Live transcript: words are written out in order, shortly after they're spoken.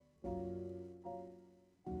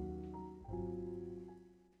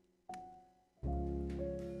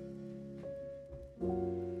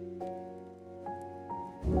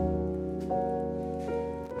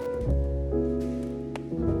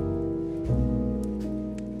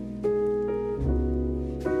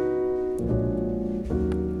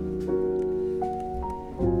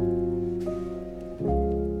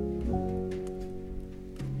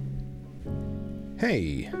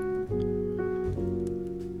Hey,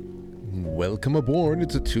 welcome aboard.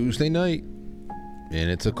 It's a Tuesday night, and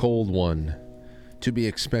it's a cold one, to be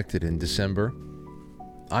expected in December.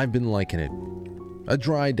 I've been liking it. A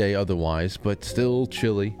dry day otherwise, but still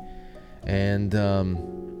chilly. And,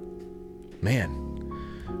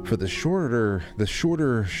 man, for the shorter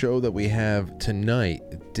show that we have tonight,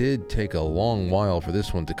 it did take a long while for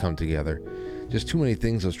this one to come together. Just too many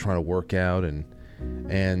things I was trying to work out,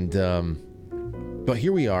 but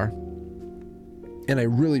here we are, and I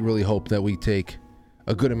really hope that we take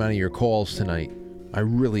a good amount of your calls tonight. I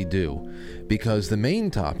really do, because the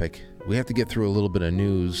main topic, we have to get through a little bit of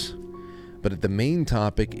news, but the main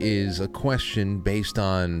topic is a question based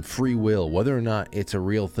on free will, whether or not it's a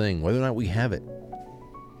real thing, whether or not we have it,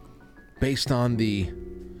 based on the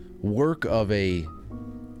work of a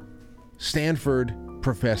Stanford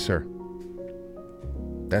professor.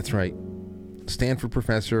 That's right. Stanford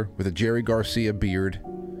professor with a Jerry Garcia beard,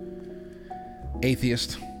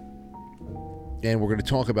 atheist, and we're going to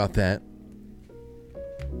talk about that,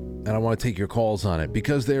 and I want to take your calls on it,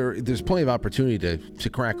 because there's plenty of opportunity to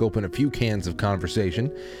crack open a few cans of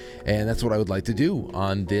conversation, and that's what I would like to do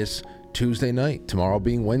on this Tuesday night, tomorrow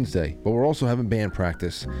being Wednesday, but we're also having band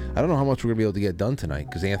practice. I don't know how much we're going to be able to get done tonight,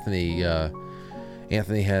 because Anthony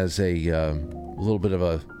has a little bit of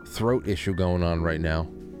a throat issue going on right now.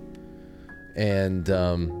 And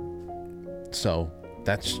so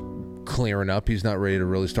that's clearing up. He's not ready to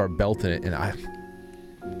really start belting it. And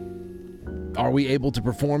are we able to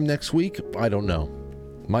perform next week? I don't know.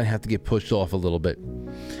 Might have to get pushed off a little bit,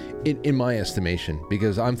 in my estimation,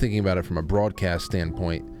 because I'm thinking about it from a broadcast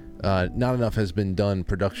standpoint. Not enough has been done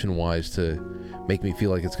production-wise to make me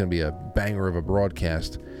feel like it's going to be a banger of a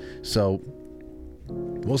broadcast. So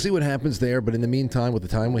we'll see what happens there. But in the meantime, with the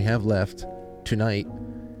time we have left tonight,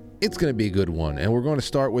 it's going to be a good one, and we're going to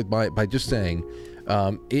start with by just saying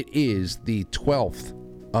it is the 12th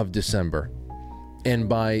of December, and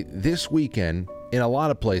by this weekend, in a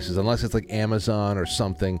lot of places, unless it's like Amazon or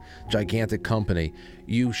something gigantic company,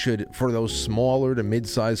 you should, for those smaller to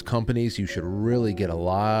mid-sized companies, you should really get a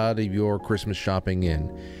lot of your Christmas shopping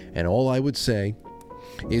in. And all I would say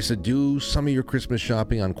is to do some of your Christmas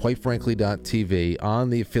shopping on quitefrankly.tv on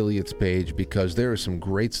the affiliates page, because there is some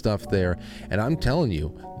great stuff there. And I'm telling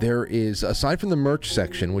you, there is, aside from the merch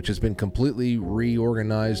section, which has been completely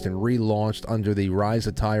reorganized and relaunched under the Rise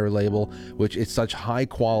Attire label, which is such high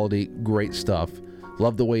quality, great stuff.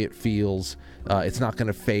 Love the way it feels. It's not going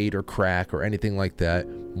to fade or crack or anything like that.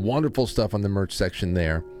 Wonderful stuff on the merch section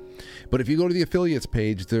there. But if you go to the affiliates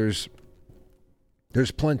page, there's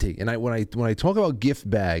plenty, and when I talk about gift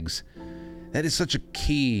bags, that is such a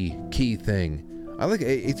key thing. I like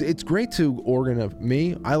it's great to organize.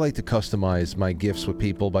 I like to customize my gifts with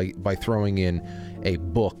people by throwing in a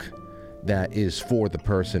book that is for the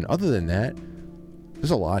person. Other than that,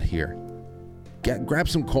 there's a lot here. Grab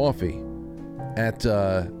some coffee at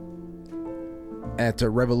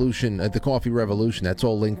Revolution, at the Coffee Revolution. That's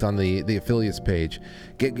all linked on the affiliates page.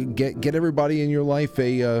 Get everybody in your life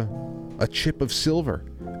a chip of silver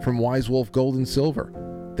from Wise Wolf Gold and Silver.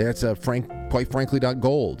 That's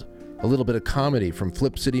quitefrankly.gold. A little bit of comedy from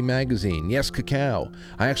Flip City Magazine. Yes, Cacao.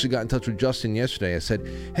 I actually got in touch with Justin yesterday. I said,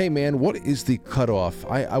 hey man, what is the cutoff?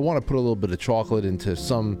 I want to put a little bit of chocolate into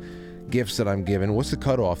some gifts that I'm giving. What's the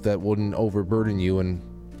cutoff that wouldn't overburden you and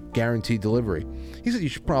guarantee delivery? He said you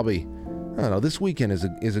should probably, I don't know, this weekend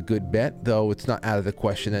is a good bet, though it's not out of the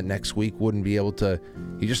question that next week wouldn't be able to.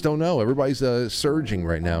 You just don't know. Everybody's surging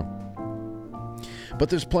right now. But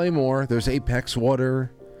there's plenty more. There's Apex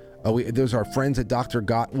Water. There's our friends at Dr.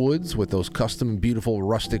 Gott Woods with those custom, beautiful,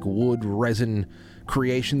 rustic wood resin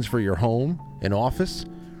creations for your home and office.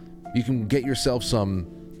 You can get yourself some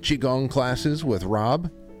Qigong classes with Rob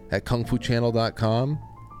at kungfuchannel.com.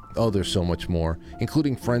 Oh, there's so much more,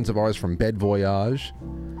 including friends of ours from Bed Voyage.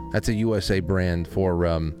 That's a USA brand for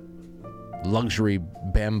luxury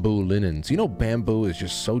bamboo linens. You know, bamboo is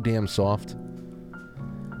just so damn soft.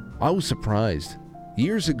 I was surprised.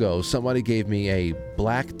 Years ago, somebody gave me a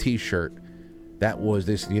black t-shirt that was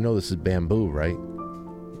this, this is bamboo, right?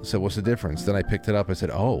 I said, what's the difference? Then I picked it up. I said,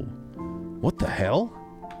 oh, what the hell?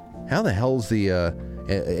 How the hell is a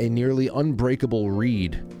nearly unbreakable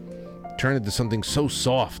reed turn into something so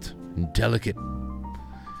soft and delicate?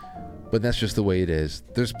 But that's just the way it is.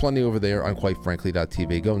 There's plenty over there on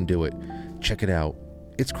quitefrankly.tv. Go and do it. Check it out.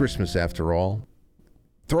 It's Christmas after all.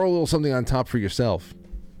 Throw a little something on top for yourself.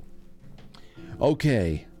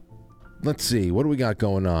 Okay, let's see. What do we got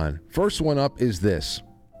going on? First one up is this.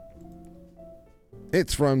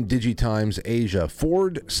 It's from DigiTimes Asia.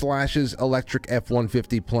 Ford slashes electric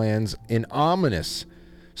F-150 plans in ominous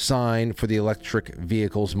sign for the electric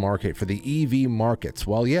vehicles market, for the EV markets.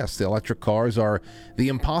 Well, yes, the electric cars are the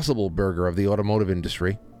impossible burger of the automotive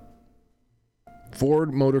industry.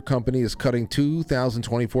 Ford Motor Company is cutting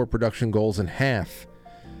 2024 production goals in half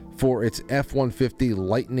for its F-150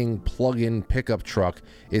 Lightning plug-in pickup truck.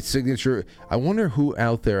 Its signature, I wonder who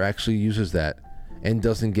out there actually uses that and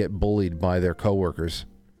doesn't get bullied by their coworkers.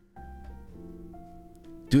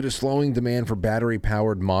 Due to slowing demand for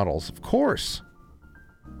battery-powered models. Of course.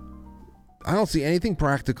 I don't see anything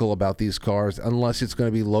practical about these cars unless it's going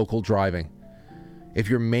to be local driving. If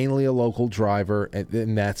you're mainly a local driver,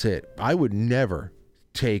 then that's it. I would never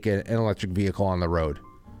take an electric vehicle on the road.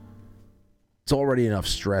 It's already enough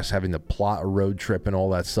stress having to plot a road trip and all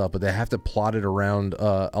that stuff, but they have to plot it around,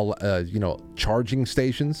 charging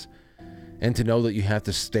stations, and to know that you have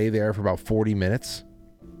to stay there for about 40 minutes.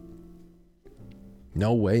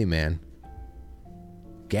 No way, man.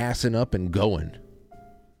 Gassing up and going.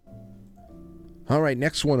 All right,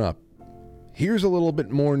 next one up. Here's a little bit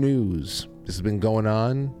more news. This has been going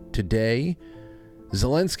on today.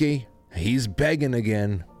 Zelensky, he's begging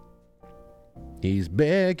again. He's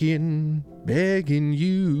begging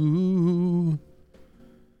you.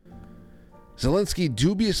 Zelensky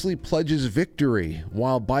dubiously pledges victory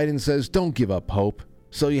while Biden says don't give up hope.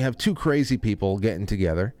 So you have two crazy people getting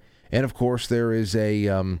together. And of course there is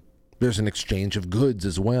there's an exchange of goods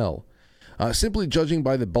as well. Simply judging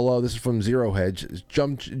by the below, this is from Zero Hedge,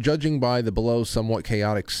 judging by the below somewhat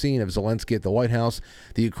chaotic scene of Zelensky at the White House,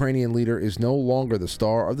 the Ukrainian leader is no longer the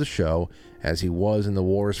star of the show as he was in the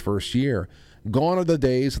war's first year. Gone are the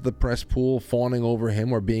days of the press pool fawning over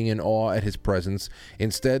him or being in awe at his presence.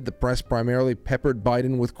 Instead, the press primarily peppered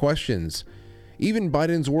Biden with questions. Even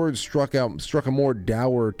Biden's words struck a more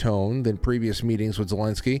dour tone than previous meetings with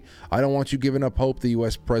Zelensky. I don't want you giving up hope, the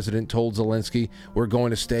U.S. president told Zelensky. We're going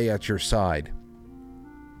to stay at your side.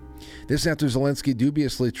 This after Zelensky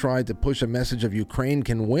dubiously tried to push a message of Ukraine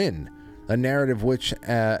can win, a narrative which,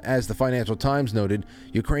 as the Financial Times noted,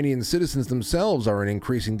 Ukrainian citizens themselves are in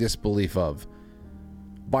increasing disbelief of.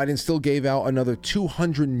 Biden still gave out another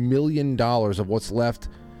 $200 million of what's left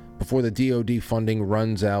before the DoD funding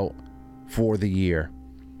runs out for the year.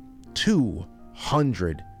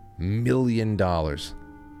 $200 million.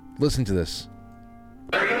 Listen to this.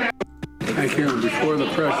 Thank you. Before the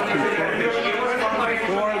press,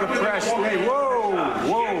 hey,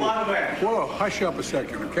 whoa, hush up a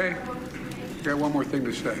second, okay? I got one more thing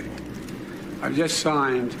to say. I've just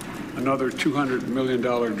signed another $200 million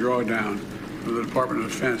drawdown from the Department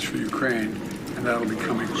of Defense for Ukraine, and that'll be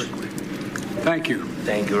coming quickly. Thank you.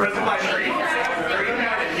 Thank you. President Biden, are you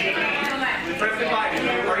mad at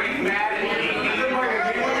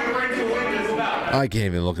I can't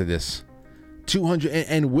even look at this. 200,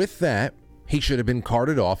 and with that, he should have been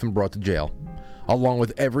carted off and brought to jail, along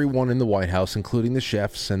with everyone in the White House, including the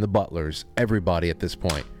chefs and the butlers, everybody at this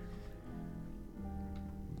point.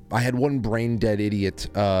 I had one brain-dead idiot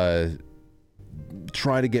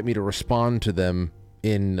try to get me to respond to them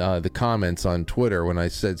in the comments on Twitter when I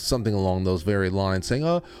said something along those very lines,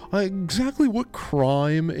 saying, exactly what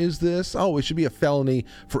crime is this? Oh, it should be a felony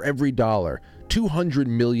for every dollar. 200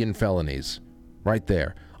 million felonies right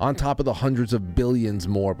there, on top of the hundreds of billions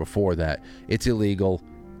more before that. It's illegal.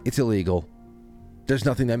 It's illegal. There's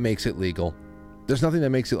nothing that makes it legal. There's nothing that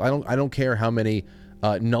makes it. I don't care how many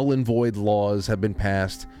null and void laws have been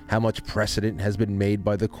passed, how much precedent has been made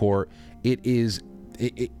by the court. It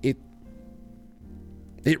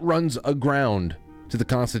runs aground to the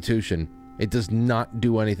Constitution. It does not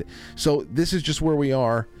do anything. So this is just where we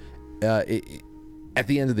are at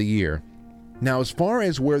the end of the year. Now, as far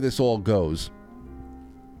as where this all goes,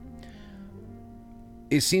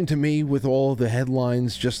 it seemed to me with all the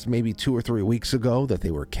headlines just maybe 2 or 3 weeks ago that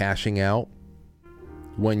they were cashing out.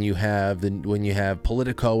 When you have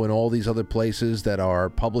Politico and all these other places that are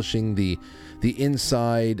publishing the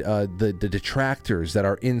inside, the detractors that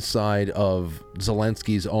are inside of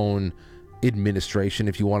Zelensky's own administration,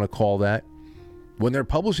 if you want to call that, when they're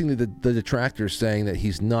publishing the detractors saying that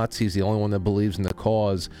he's nuts, he's the only one that believes in the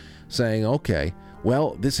cause, saying, okay,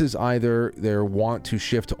 well, this is either they want to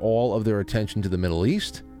shift all of their attention to the Middle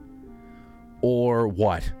East, or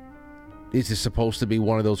what? Is this supposed to be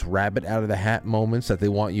one of those rabbit out of the hat moments that they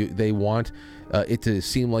want it to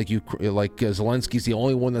seem like Zelensky's the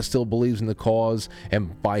only one that still believes in the cause,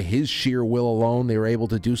 and by his sheer will alone they were able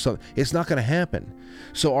to do something? It's not going to happen.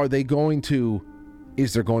 So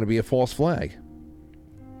is there going to be a false flag?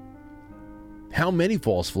 How many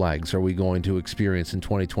false flags are we going to experience in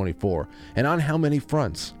 2024? And on how many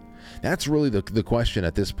fronts? That's really the question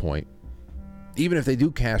at this point. even if they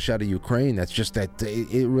do cash out of Ukraine, that's just that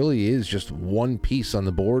it really is just one piece on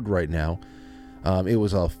the board right now. It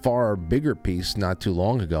was a far bigger piece not too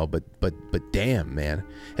long ago, but damn, man.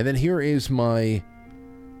 And then here is my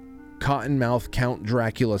cottonmouth Count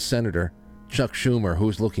Dracula senator, Chuck Schumer,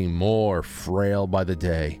 who's looking more frail by the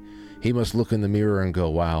day. He must look in the mirror and go,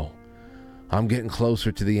 wow, I'm getting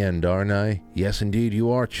closer to the end, aren't I? Yes, indeed you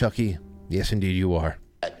are, Chucky. Yes, indeed you are.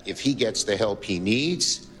 If he gets the help he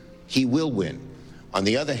needs, he will win. On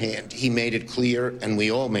the other hand, he made it clear, and we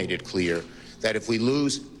all made it clear, that if we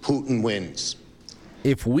lose, Putin wins.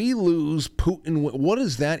 If we lose, Putin, what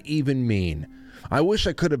does that even mean? I wish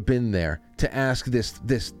I could have been there to ask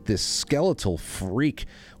this skeletal freak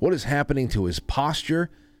what is happening to his posture.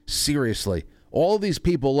 Seriously, all of these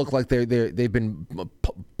people look like they've been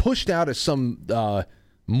pushed out of some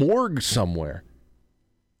morgue somewhere.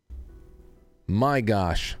 My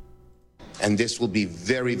gosh. And this will be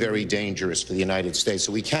very, very dangerous for the United States.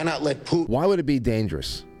 So we cannot let Putin... Why would it be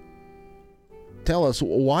dangerous? Tell us,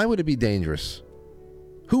 why would it be dangerous?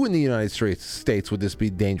 Who in the United States would this be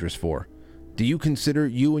dangerous for? Do you consider,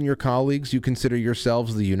 you and your colleagues, you consider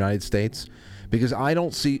yourselves the United States? Because I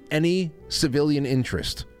don't see any civilian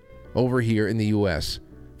interest over here in the U.S.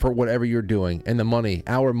 for whatever you're doing and the money,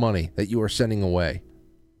 our money, that you are sending away.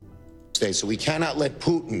 So we cannot let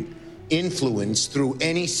Putin influence through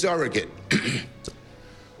any surrogate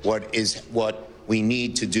what we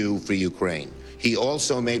need to do for Ukraine. He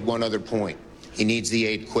also made one other point. He needs the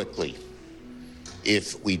aid quickly.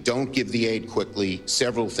 If we don't give the aid quickly,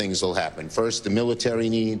 several things will happen. First, the military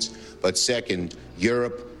needs, but second,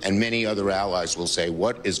 Europe and many other allies will say,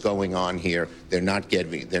 what is going on here? They're not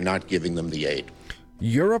giving them the aid.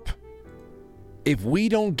 Europe, if we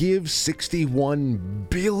don't give $61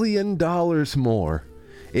 billion more,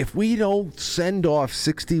 if we don't send off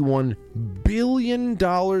 $61 billion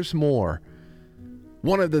more,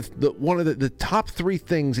 one of the top three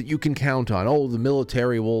things that you can count on. Oh, the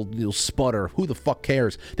military will sputter. Who the fuck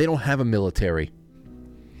cares? They don't have a military.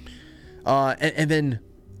 And then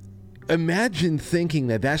imagine thinking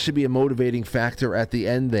that should be a motivating factor at the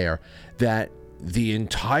end there, that the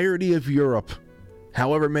entirety of Europe,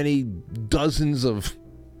 however many dozens of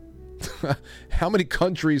how many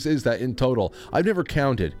countries is that in total? I've never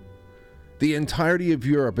counted. The entirety of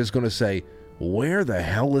Europe is going to say, where the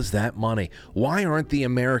hell is that money? Why aren't the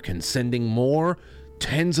Americans sending more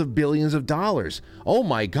tens of billions of dollars? Oh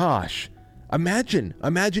my gosh. Imagine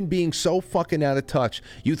being so fucking out of touch.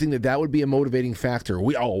 You think that would be a motivating factor.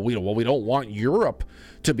 We don't want Europe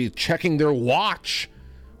to be checking their watch,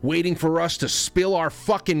 waiting for us to spill our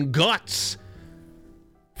fucking guts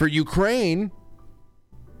for Ukraine.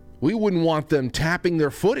 We wouldn't want them tapping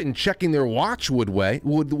their foot and checking their watch, would we?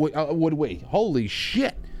 Holy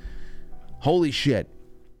shit. Holy shit.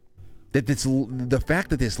 The fact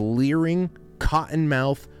that this leering,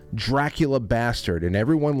 cottonmouth Dracula bastard and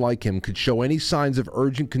everyone like him could show any signs of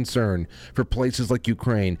urgent concern for places like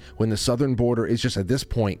Ukraine when the southern border is just at this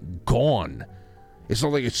point gone. It's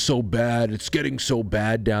not like it's so bad. It's getting so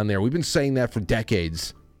bad down there. We've been saying that for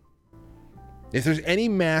decades. If there's any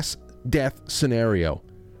mass death scenario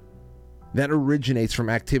that originates from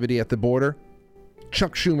activity at the border,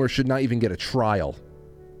 Chuck Schumer should not even get a trial.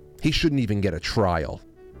 He shouldn't even get a trial.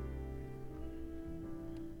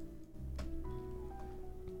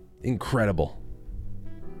 Incredible.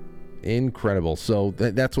 So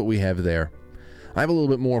that's what we have there. I have a little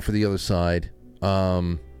bit more for the other side.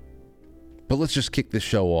 But let's just kick this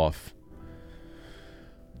show off.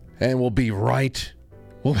 And we'll be right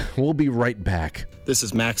back. This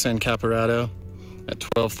is Max Caporato at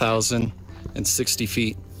 12,060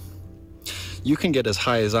 feet. You can get as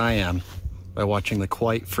high as I am by watching the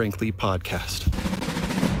Quite Frankly podcast.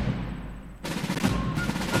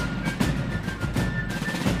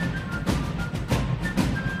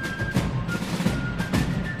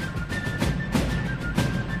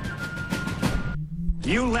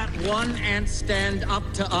 You let one ant stand up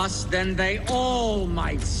to us, then they all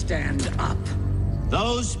might stand up.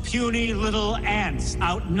 Those puny little ants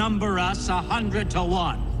outnumber us 100 to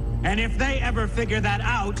 1. And if they ever figure that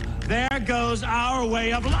out, there goes our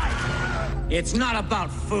way of life. It's not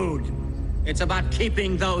about food. It's about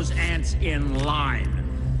keeping those ants in line.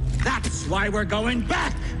 That's why we're going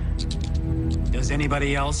back. Does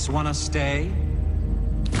anybody else want to stay?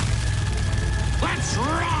 Let's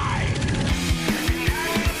ride!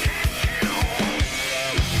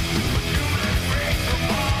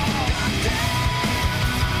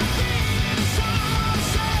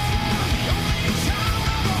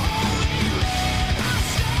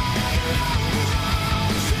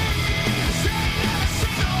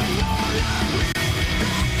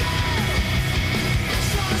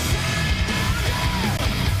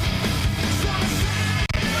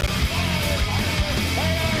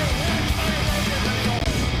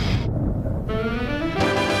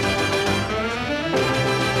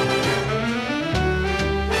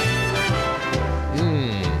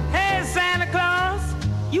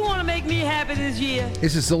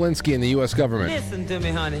 This is Zelensky and the U.S. government. Listen to me,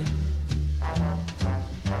 honey.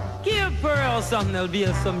 Give Pearl something that'll be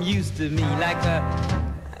of some use to me, like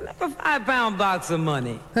a 5-pound box of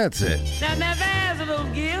money. That's it. Now there's a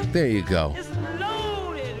little gift. There you go. It's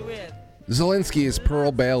loaded with. Zelensky is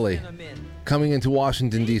Pearl Bailey coming into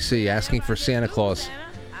Washington, D.C., asking for Santa Claus.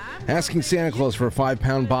 Asking Santa Claus for a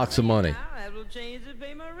 5-pound box of money.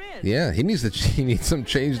 Yeah, he needs some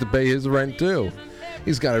change to pay his rent, too.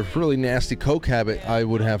 He's got a really nasty coke habit, I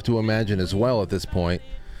would have to imagine, as well at this point.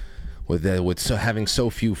 With having so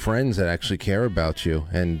few friends that actually care about you.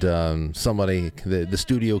 And the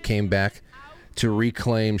studio came back to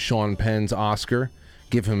reclaim Sean Penn's Oscar,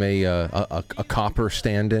 give him a copper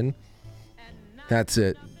stand-in. That's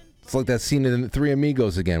it. It's like that scene in Three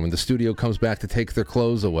Amigos again, when the studio comes back to take their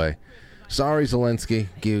clothes away. Sorry, Zelensky.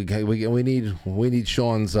 We need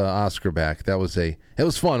Sean's Oscar back. It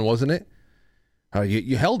was fun, wasn't it?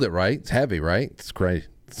 You held it, right? It's heavy, right? It's great.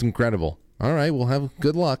 It's incredible. All right, we'll have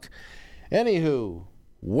good luck. Anywho,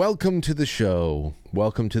 welcome to the show.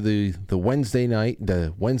 Welcome to the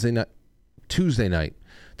Tuesday night.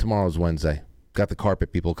 Tomorrow's Wednesday. Got the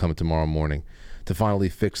carpet people coming tomorrow morning to finally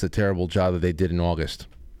fix the terrible job that they did in August.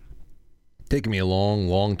 Taking me a long,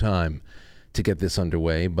 long time to get this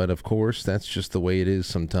underway, but of course, that's just the way it is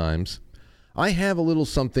sometimes. I have a little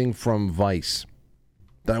something from Vice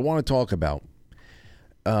that I want to talk about.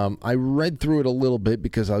 I read through it a little bit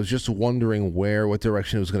because I was just wondering what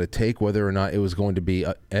direction it was going to take, whether or not it was going to be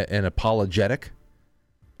an apologetic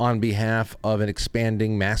on behalf of an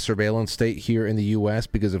expanding mass surveillance state here in the U.S.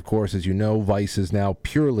 Because, of course, as you know, Vice is now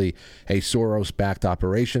purely a Soros-backed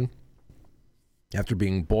operation after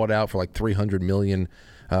being bought out for like $300 million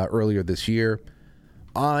earlier this year.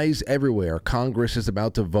 Eyes everywhere. Congress is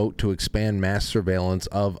about to vote to expand mass surveillance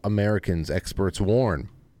of Americans, experts warn.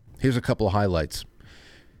 Here's a couple of highlights.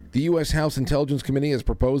 The U.S. House Intelligence Committee has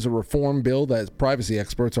proposed a reform bill that privacy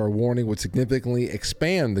experts are warning would significantly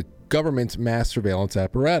expand the government's mass surveillance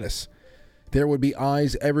apparatus. There would be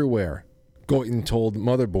eyes everywhere, Goyton told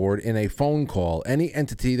Motherboard in a phone call. Any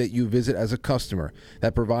entity that you visit as a customer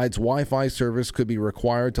that provides Wi-Fi service could be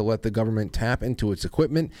required to let the government tap into its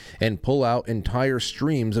equipment and pull out entire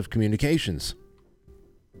streams of communications.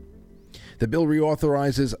 The bill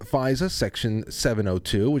reauthorizes FISA Section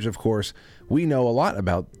 702, which, of course, we know a lot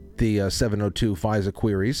about the 702 FISA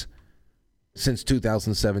queries since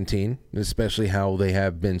 2017, especially how they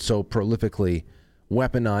have been so prolifically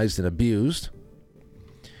weaponized and abused.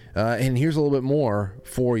 And here's a little bit more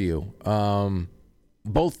for you.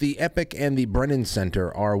 Both the Epic and the Brennan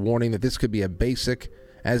Center are warning that this could be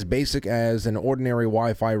as basic as an ordinary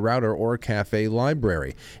Wi-Fi router or a cafe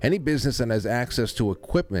library. Any business that has access to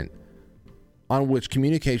equipment on which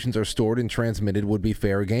communications are stored and transmitted would be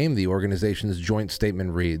fair game, the organization's joint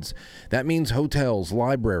statement reads. That means hotels,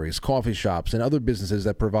 libraries, coffee shops, and other businesses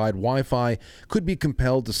that provide Wi-Fi could be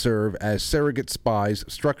compelled to serve as surrogate spies,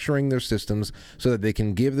 structuring their systems so that they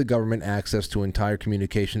can give the government access to entire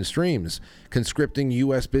communication streams, conscripting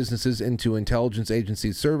U.S. businesses into intelligence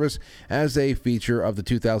agency service as a feature of the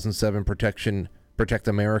 2007 Protect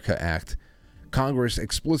America Act. Congress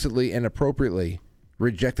explicitly and appropriately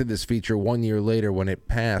rejected this feature 1 year later when it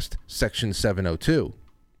passed Section 702.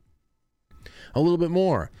 A little bit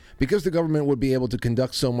more. Because the government would be able to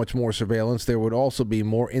conduct so much more surveillance, there would also be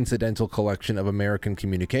more incidental collection of American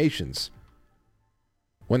communications.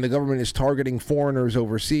 When the government is targeting foreigners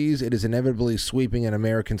overseas, it is inevitably sweeping in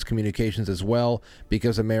Americans' communications as well,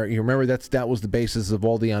 because you remember that was the basis of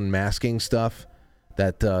all the unmasking stuff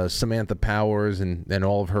that Samantha Powers and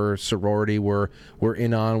all of her sorority were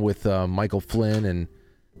in on with Michael Flynn, and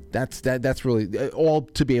that's really all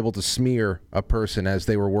to be able to smear a person as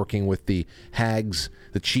they were working with the hags,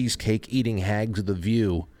 the cheesecake eating hags of the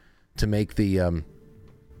View, to make the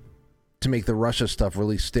Russia stuff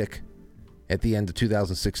really stick at the end of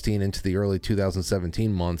 2016 into the early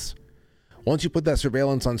 2017 months. Once you put that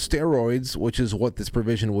surveillance on steroids, which is what this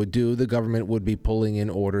provision would do, the government would be pulling in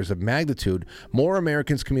orders of magnitude more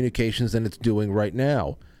Americans' communications than it's doing right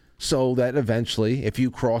now. So that eventually, if you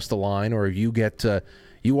cross the line or if you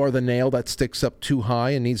you are the nail that sticks up too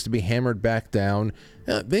high and needs to be hammered back down,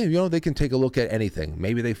 they can take a look at anything.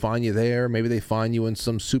 Maybe they find you there. Maybe they find you in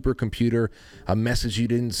some supercomputer, a message you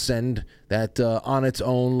didn't send that on its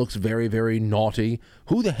own looks very, very naughty.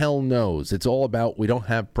 Who the hell knows? It's all about we don't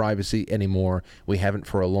have privacy anymore. We haven't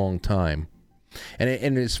for a long time.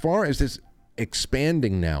 And as far as this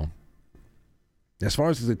expanding now,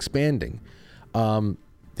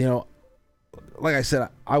 like I said,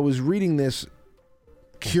 I was reading this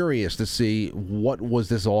curious to see what was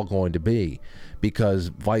this all going to be, because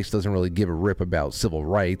Vice doesn't really give a rip about civil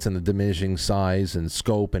rights and the diminishing size and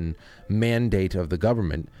scope and mandate of the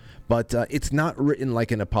government. But it's not written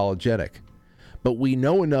like an apologetic. But we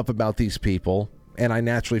know enough about these people, and I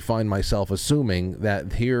naturally find myself assuming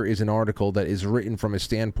that here is an article that is written from a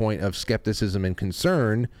standpoint of skepticism and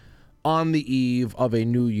concern on the eve of a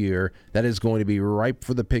new year that is going to be ripe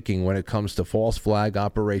for the picking when it comes to false flag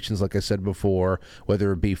operations, like I said before,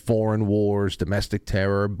 whether it be foreign wars, domestic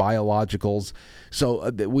terror, biologicals. So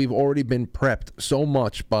we've already been prepped so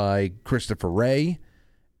much by Christopher Wray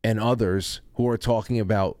and others who are talking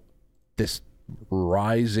about this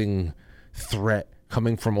rising threat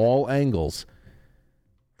coming from all angles.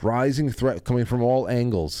 Rising threat coming from all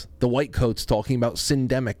angles. The white coats talking about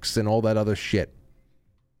syndemics and all that other shit.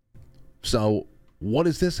 So, what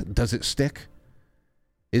is this? Does it stick?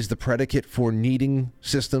 Is the predicate for needing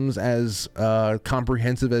systems as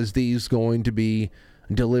comprehensive as these going to be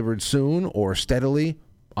delivered soon or steadily?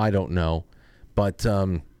 I don't know. But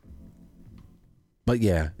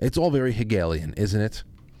yeah, it's all very Hegelian, isn't it?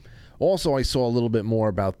 Also, I saw a little bit more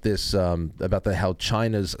about this, about how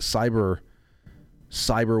China's cyber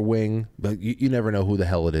wing, but you never know who the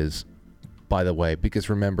hell it is, by the way, because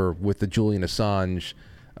remember, with the Julian Assange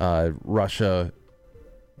Russiagate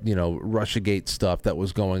stuff that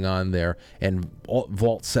was going on there, and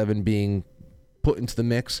Vault 7 being put into the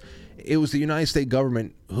mix, it was the United States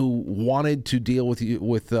government who wanted to deal with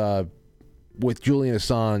Julian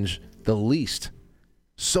Assange the least.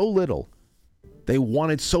 So little. They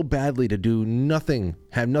wanted so badly to do nothing,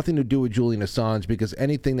 have nothing to do with Julian Assange, because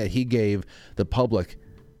anything that he gave the public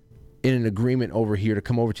in an agreement over here to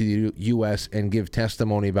come over to the U.S. and give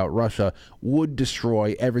testimony about Russia would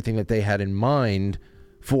destroy everything that they had in mind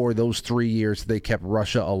for those 3 years they kept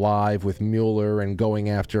Russia alive with Mueller and going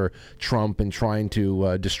after Trump and trying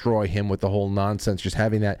to destroy him with the whole nonsense, just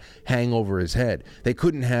having that hang over his head. They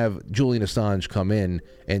couldn't have Julian Assange come in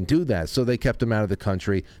and do that, so they kept him out of the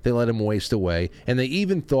country. They let him waste away, and they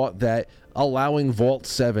even thought that allowing Vault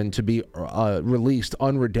 7 to be released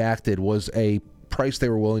unredacted was a price they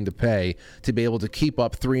were willing to pay to be able to keep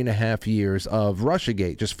up 3.5 years of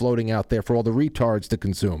Russiagate just floating out there for all the retards to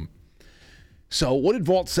consume. So what did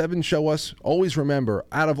Vault 7 show us? Always remember,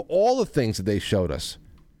 out of all the things that they showed us,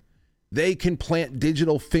 they can plant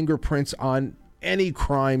digital fingerprints on any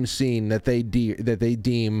crime scene that they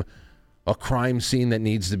deem a crime scene that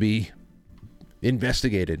needs to be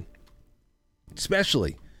investigated.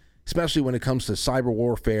 Especially when it comes to cyber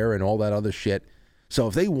warfare and all that other shit. So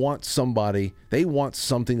if they want something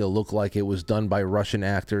to look like it was done by Russian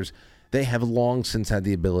actors, they have long since had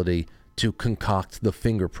the ability to concoct the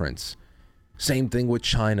fingerprints. Same thing with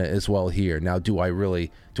China as well here. Now, do I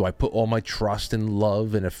put all my trust and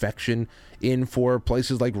love and affection in for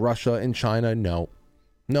places like Russia and China? No.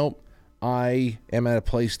 Nope. I am at a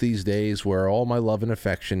place these days where all my love and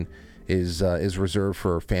affection is reserved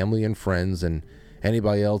for family and friends and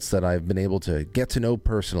anybody else that I've been able to get to know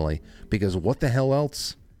personally, because what the hell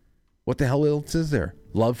else is there?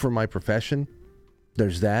 Love for my profession,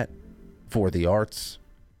 there's that, for the arts,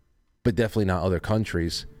 but definitely not other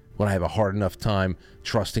countries when I have a hard enough time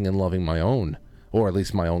trusting and loving my own, or at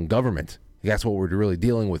least my own government. That's what we're really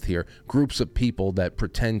dealing with here. Groups of people that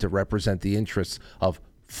pretend to represent the interests of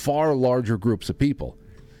far larger groups of people.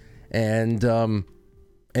 And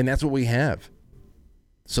that's what we have.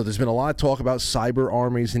 So there's been a lot of talk about cyber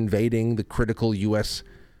armies invading the critical U.S.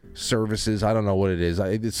 services. I don't know what it is.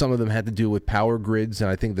 Some of them had to do with power grids,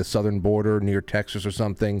 and I think the southern border near Texas or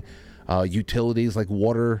something. Utilities like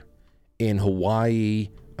water in Hawaii.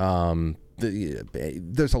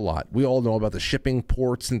 There's a lot. We all know about the shipping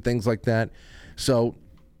ports and things like that. So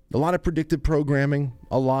a lot of predictive programming,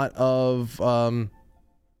 a lot of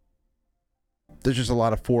there's just a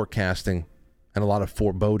lot of forecasting and a lot of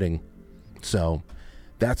foreboding. So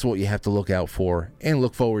that's what you have to look out for and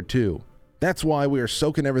look forward to. That's why we are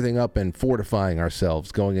soaking everything up and fortifying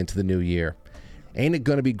ourselves going into the new year. Ain't it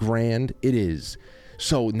going to be grand? It is.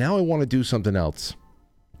 So now I want to do something else.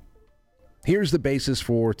 Here's the basis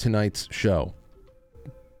for tonight's show.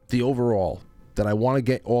 The overall that I want to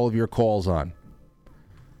get all of your calls on.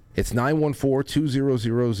 It's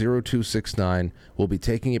 914-200-0269. We'll be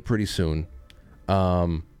taking it pretty soon.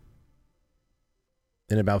 In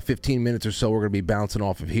about 15 minutes or so, we're going to be bouncing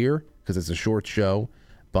off of here because it's a short show.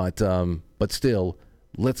 But still,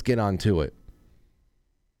 let's get on to it.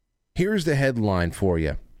 Here's the headline for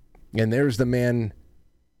you. And there's the man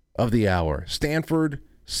of the hour. Stanford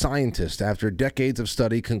scientist, after decades of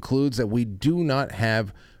study, concludes that we do not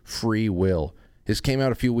have free will. This came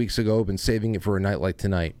out a few weeks ago. I've been saving it for a night like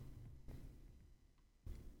tonight.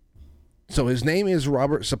 So his name is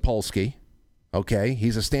Robert Sapolsky. Okay,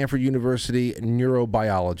 he's a Stanford University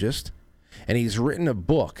neurobiologist, and he's written a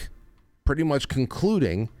book pretty much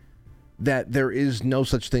concluding that there is no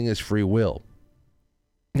such thing as free will.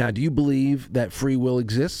 Now, do you believe that free will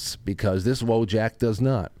exists? Because this Wojak does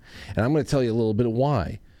not. And I'm going to tell you a little bit of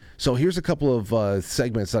why. So here's a couple of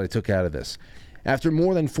segments that I took out of this. After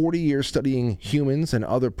more than 40 years studying humans and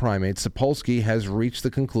other primates, Sapolsky has reached the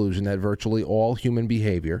conclusion that virtually all human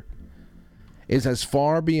behavior is as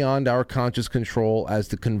far beyond our conscious control as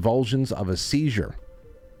the convulsions of a seizure,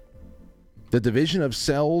 the division of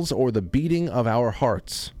cells, or the beating of our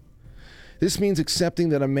hearts. This means accepting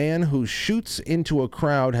that a man who shoots into a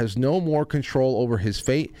crowd has no more control over his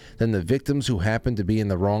fate than the victims who happen to be in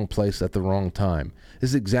the wrong place at the wrong time.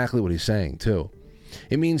 This is exactly what he's saying, too.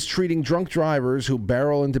 It means treating drunk drivers who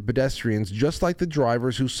barrel into pedestrians just like the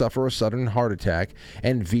drivers who suffer a sudden heart attack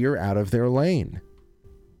and veer out of their lane.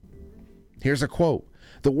 Here's a quote.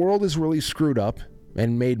 The world is really screwed up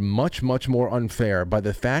and made much, much more unfair by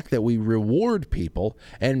the fact that we reward people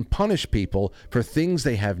and punish people for things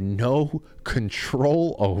they have no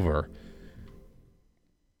control over.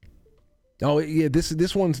 Oh yeah,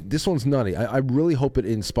 this one's nutty. I really hope it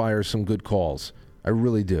inspires some good calls. I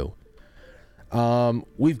really do.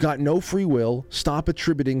 We've got no free will. Stop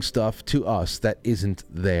attributing stuff to us that isn't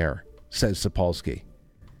there, says Sapolsky.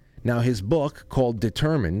 Now his book, called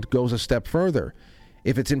Determined, goes a step further.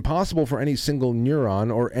 If it's impossible for any single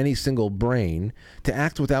neuron or any single brain to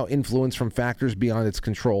act without influence from factors beyond its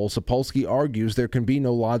control, Sapolsky argues there can be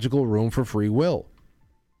no logical room for free will.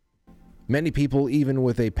 Many people, even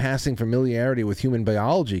with a passing familiarity with human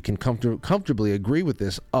biology, can comfortably agree with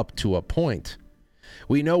this up to a point.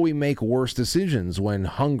 We know we make worse decisions when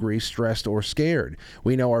hungry, stressed, or scared.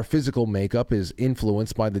 We know our physical makeup is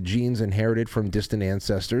influenced by the genes inherited from distant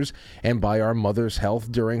ancestors and by our mother's health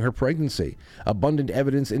during her pregnancy. Abundant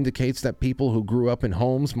evidence indicates that people who grew up in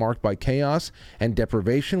homes marked by chaos and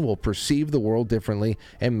deprivation will perceive the world differently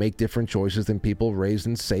and make different choices than people raised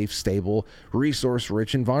in safe, stable,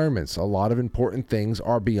 resource-rich environments. A lot of important things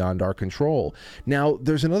are beyond our control. Now,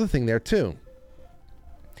 there's another thing there, too.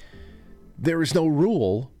 There is no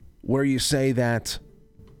rule where you say that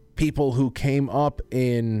people who came up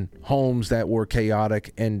in homes that were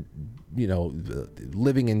chaotic and,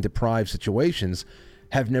 living in deprived situations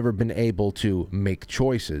have never been able to make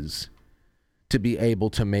choices, to be able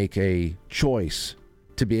to make a choice,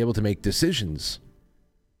 to be able to make decisions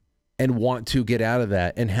and want to get out of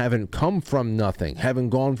that and haven't come from nothing, haven't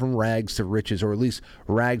gone from rags to riches, or at least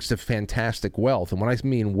rags to fantastic wealth. And when I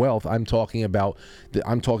mean wealth, I'm talking about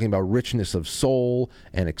richness of soul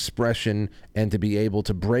and expression, and to be able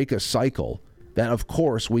to break a cycle that, of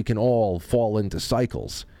course, we can all fall into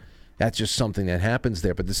cycles. That's just something that happens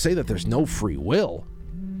there. But to say that there's no free will,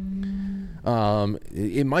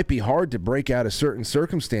 it might be hard to break out of certain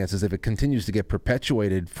circumstances if it continues to get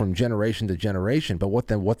perpetuated from generation to generation. But what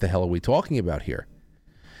the hell are we talking about here?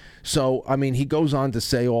 So, I mean, he goes on to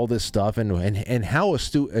say all this stuff, and how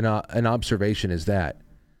astute an observation is that?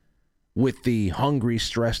 With the hungry,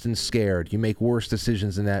 stressed, and scared, you make worse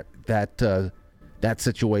decisions in that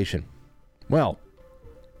situation. Well,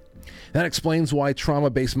 that explains why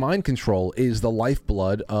trauma-based mind control is the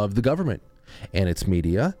lifeblood of the government and its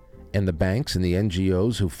media, and the banks and the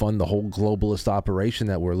NGOs who fund the whole globalist operation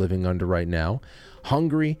that we're living under right now.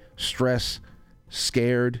 Hungry, stressed,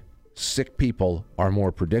 scared, sick people are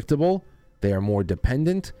more predictable. They are more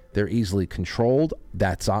dependent. They're easily controlled.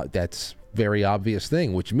 That's very obvious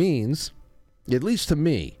thing, which means, at least to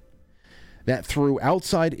me, that through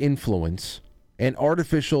outside influence and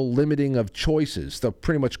artificial limiting of choices, the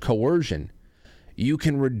pretty much coercion, you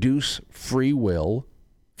can reduce free will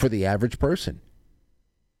for the average person.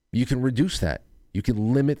 You can reduce that. You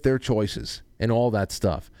can limit their choices and all that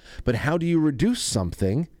stuff. But how do you reduce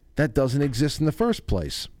something that doesn't exist in the first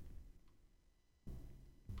place?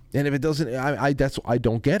 And if it doesn't, I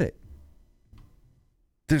don't get it.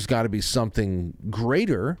 There's got to be something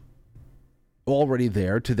greater already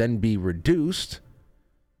there to then be reduced.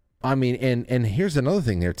 I mean, and here's another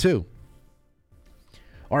thing there too.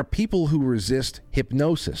 Are people who resist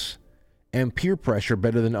hypnosis and peer pressure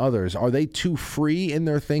better than others? Are they too free in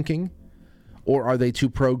their thinking, or are they too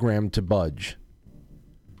programmed to budge?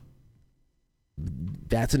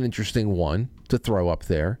 That's an interesting one to throw up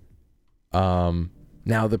there.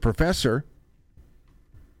 Now, this professor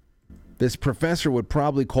would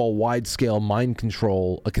probably call wide-scale mind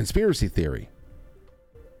control a conspiracy theory.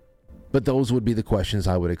 But those would be the questions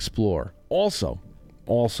I would explore. Also,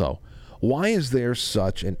 why is there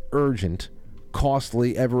such an urgent,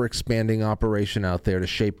 costly, ever-expanding operation out there to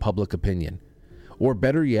shape public opinion? Or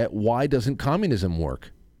better yet, why doesn't communism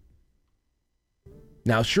work?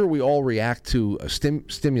 Now, sure, we all react to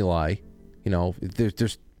stimuli. You know,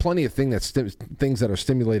 there's plenty of things that are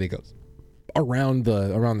stimulating us around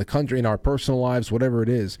the country, in our personal lives, whatever it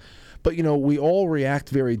is. But, you know, we all react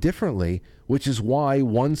very differently, which is why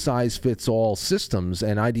one-size-fits-all systems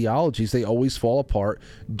and ideologies, they always fall apart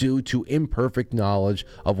due to imperfect knowledge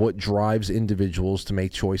of what drives individuals to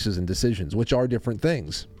make choices and decisions, which are different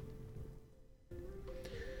things.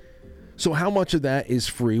 So how much of that is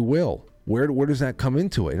free will? Where does that come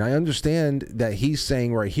into it? And I understand that he's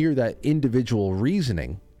saying right here that individual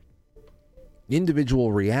reasoning,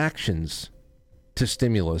 individual reactions to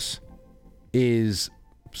stimulus is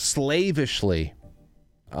slavishly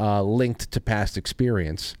linked to past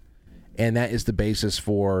experience, and that is the basis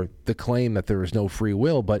for the claim that there is no free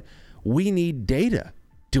will. But we need data,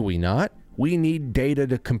 do we not? We need data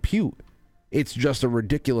to compute. It's just a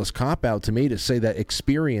ridiculous cop-out to me to say that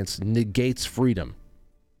experience negates freedom.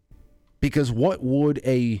 Because what would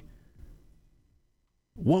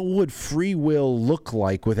free will look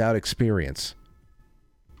like without experience?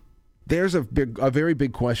 There's a very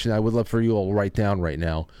big question I would love for you all to write down right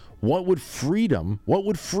now. What would free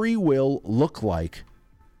will look like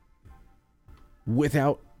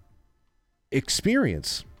without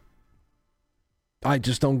experience? I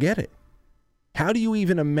just don't get it. How do you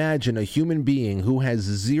even imagine a human being who has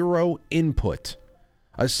zero input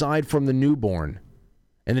aside from the newborn?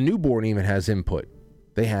 And the newborn even has input.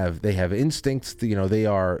 They have instincts. You know, they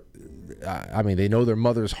know their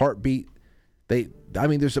mother's heartbeat. But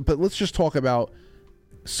let's just talk about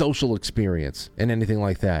social experience and anything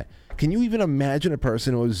like that. Can you even imagine a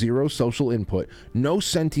person who has zero social input, no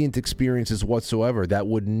sentient experiences whatsoever, that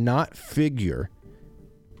would not figure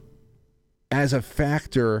as a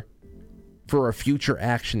factor for a future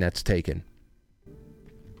action that's taken?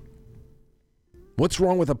 What's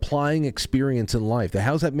wrong with applying experience in life?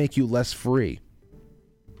 How does that make you less free?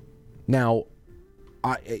 Now,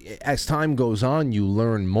 as time goes on, you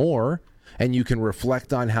learn more, and you can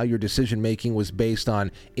reflect on how your decision making was based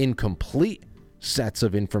on incomplete sets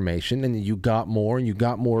of information, and you got more, and you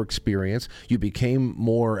got more experience. You became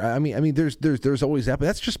more. There's always that, but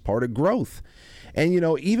that's just part of growth. And you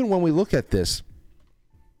know, even when we look at this,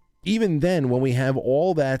 even then, when we have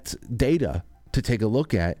all that data to take a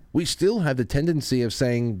look at, we still have the tendency of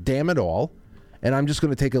saying, damn it all, and I'm just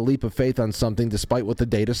going to take a leap of faith on something despite what the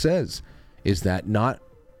data says. Is that not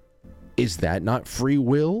free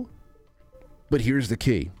will? But here's the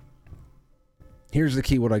key. Here's the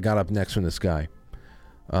key, what I got up next from this guy.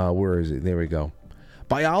 Where is it? There we go.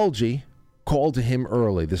 Biology called to him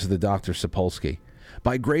early. This is the Dr. Sapolsky.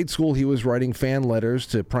 By grade school, he was writing fan letters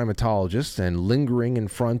to primatologists and lingering in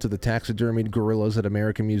front of the taxidermied gorillas at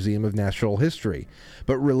American Museum of Natural History.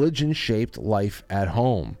 But religion shaped life at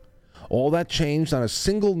home. All that changed on a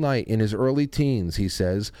single night in his early teens, he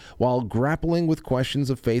says. While grappling with questions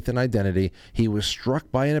of faith and identity, he was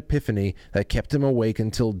struck by an epiphany that kept him awake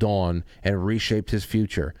until dawn and reshaped his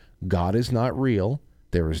future. God is not real,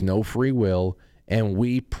 there is no free will, and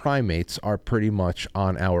we primates are pretty much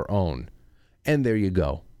on our own. And there you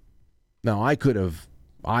go. Now, I could have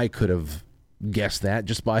guessed that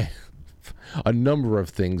just by a number of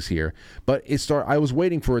things here, but I was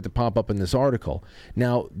waiting for it to pop up in this article.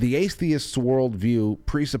 Now, the atheist's worldview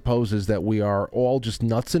presupposes that we are all just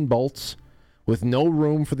nuts and bolts with no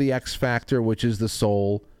room for the X factor, which is the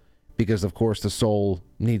soul, because of course the soul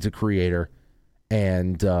needs a creator,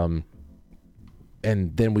 and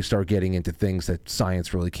then we start getting into things that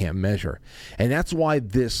science really can't measure. And that's why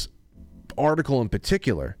this article in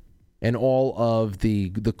particular, and all of the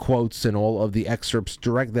quotes and all of the excerpts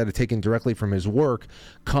that are taken directly from his work,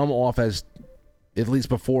 come off as, at least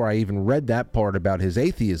before I even read that part about his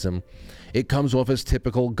atheism, it comes off as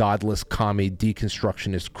typical godless commie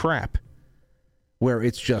deconstructionist crap, where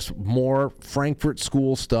it's just more Frankfurt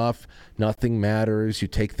School stuff. Nothing matters. You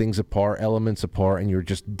take things apart, elements apart, and you're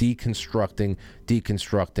just deconstructing,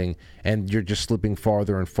 and you're just slipping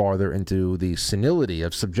farther and farther into the senility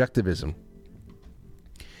of subjectivism.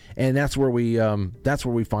 And that's where we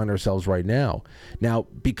find ourselves right now. Now,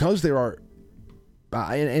 because there are,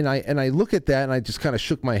 and I look at that and I just kind of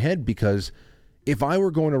shook my head, because if I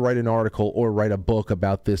were going to write an article or write a book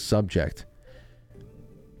about this subject,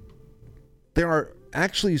 there are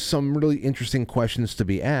actually some really interesting questions to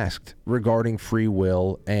be asked regarding free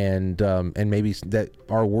will, and maybe that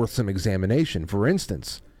are worth some examination. For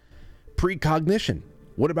instance, precognition.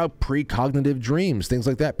 What about precognitive dreams? Things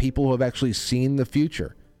like that. People who have actually seen the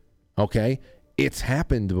future. Okay? It's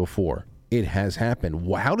happened before. It has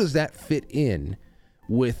happened. How does that fit in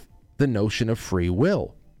with the notion of free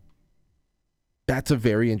will? That's a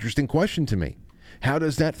very interesting question to me. How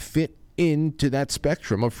does that fit into that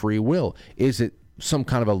spectrum of free will? Is it some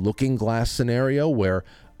kind of a looking glass scenario where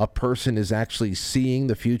a person is actually seeing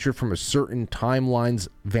the future from a certain timeline's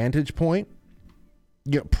vantage point,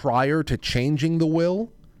 prior to changing the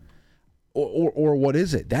will? Or what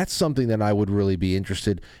is it? That's something that I would really be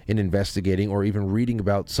interested in investigating, or even reading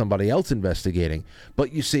about somebody else investigating.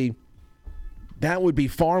 But you see, that would be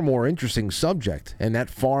far more interesting subject, and that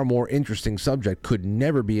far more interesting subject could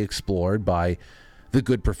never be explored by the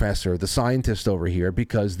good professor, the scientist over here,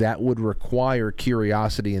 because that would require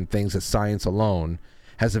curiosity and things that science alone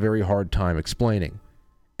has a very hard time explaining.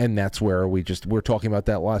 And that's where we're talking about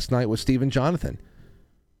that last night with Steve and Jonathan,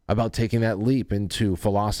 about taking that leap into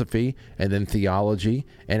philosophy and then theology,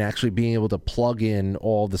 and actually being able to plug in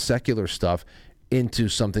all the secular stuff into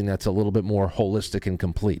something that's a little bit more holistic and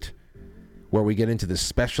complete, where we get into this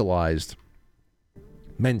specialized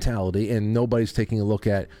mentality and nobody's taking a look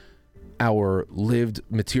at our lived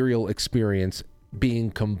material experience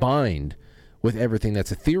being combined with everything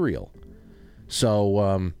that's ethereal. So,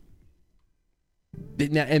 and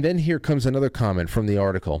then here comes another comment from the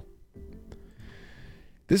article.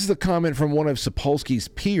 This is a comment from one of Sapolsky's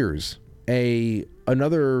peers,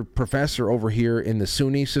 another professor over here in the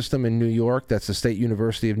SUNY system in New York. That's the State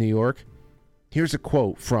University of New York. Here's a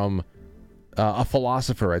quote from a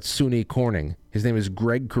philosopher at SUNY Corning. His name is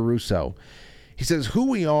Greg Caruso. He says, "Who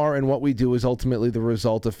we are and what we do is ultimately the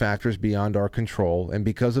result of factors beyond our control, and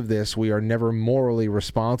because of this, we are never morally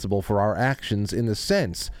responsible for our actions in the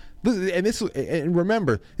sense." And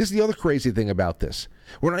remember, this is the other crazy thing about this.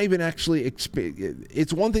 We're not even actually...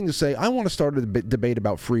 It's one thing to say, I want to start a debate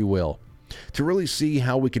about free will, to really see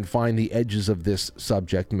how we can find the edges of this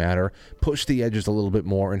subject matter, push the edges a little bit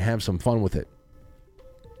more, and have some fun with it.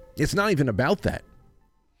 It's not even about that.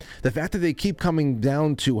 The fact that they keep coming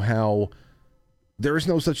down to how there is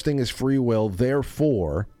no such thing as free will,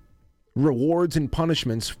 therefore, rewards and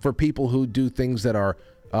punishments for people who do things that are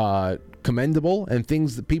commendable, and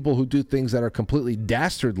people who do things that are completely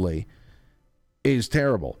dastardly, is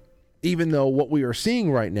terrible. Even though what we are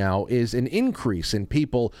seeing right now is an increase in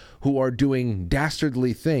people who are doing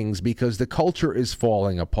dastardly things because the culture is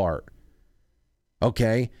falling apart.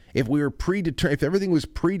 Okay? If everything was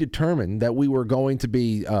predetermined that we were going to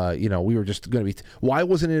be, we were just going to be, why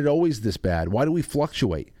wasn't it always this bad? Why do we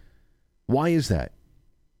fluctuate? Why is that?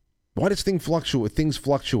 Why does things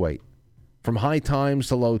fluctuate from high times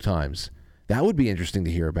to low times? That would be interesting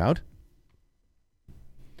to hear about.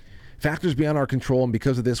 Factors beyond our control, and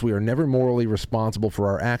because of this, we are never morally responsible for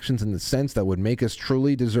our actions in the sense that would make us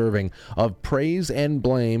truly deserving of praise and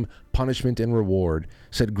blame, punishment and reward,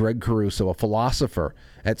 said Greg Caruso, a philosopher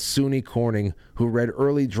at SUNY Corning who read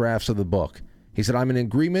early drafts of the book. He said, "I'm in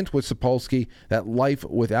agreement with Sapolsky that life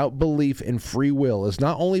without belief in free will is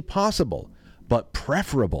not only possible, but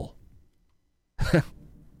preferable."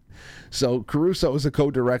 So Caruso is a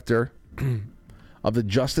co-director of the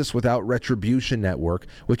Justice Without Retribution Network,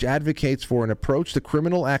 which advocates for an approach to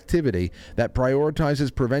criminal activity that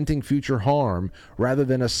prioritizes preventing future harm rather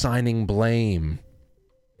than assigning blame,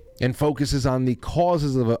 and focuses on the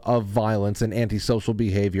causes of violence and antisocial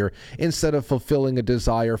behavior instead of fulfilling a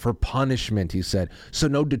desire for punishment, he said. So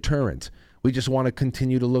no deterrent. We just want to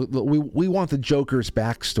continue to look. We want the Joker's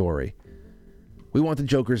backstory. We want the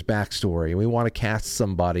Joker's backstory. We want to cast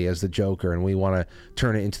somebody as the Joker, and we want to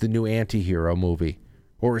turn it into the new anti-hero movie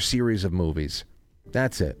or a series of movies.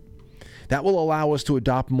 That's it. That will allow us to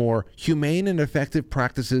adopt more humane and effective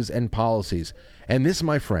practices and policies. And this,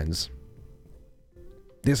 my friends,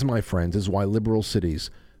 is why liberal cities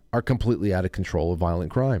are completely out of control of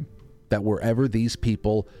violent crime. That wherever these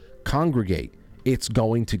people congregate, it's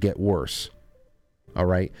going to get worse. All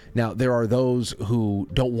right. Now, there are those who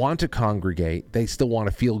don't want to congregate. They still want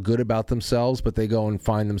to feel good about themselves, but they go and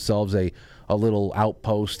find themselves a little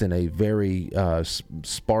outpost in a very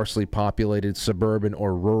sparsely populated suburban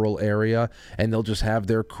or rural area, and they'll just have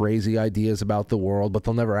their crazy ideas about the world, but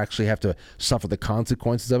they'll never actually have to suffer the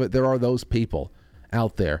consequences of it. There are those people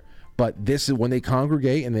out there. But this is when they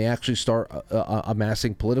congregate and they actually start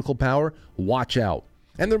amassing political power, watch out.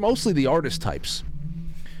 And they're mostly the artist types.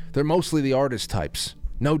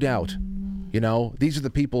 No doubt. You know, these are the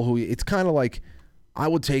people who, it's kind of like, I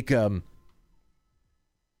would take, you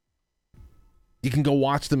can go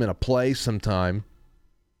watch them in a play sometime,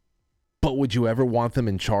 but would you ever want them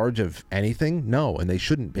in charge of anything? No, and they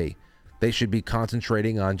shouldn't be. They should be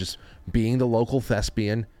concentrating on just being the local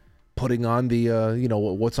thespian, putting on the,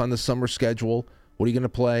 what's on the summer schedule. What are you going to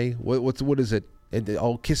play? What is it?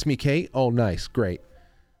 Oh, Kiss Me Kate? Oh, nice. Great.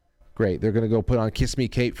 Great. They're going to go put on Kiss Me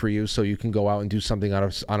Kate for you so you can go out and do something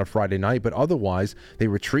on a Friday night. But otherwise, they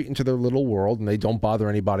retreat into their little world and they don't bother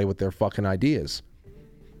anybody with their fucking ideas.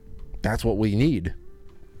 That's what we need.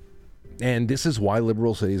 And this is why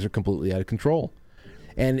liberal cities are completely out of control.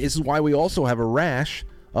 And this is why we also have a rash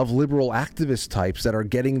of liberal activist types that are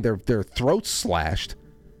getting their throats slashed,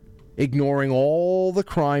 ignoring all the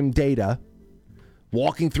crime data,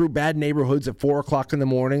 walking through bad neighborhoods at 4 o'clock in the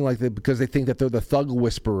morning because they think that they're the thug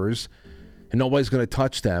whisperers and nobody's going to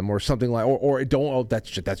touch them or something like, or don't, oh, that's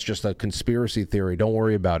just a conspiracy theory. Don't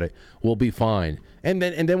worry about it. We'll be fine. And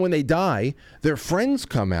then when they die, their friends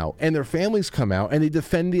come out and their families come out and they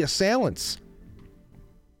defend the assailants.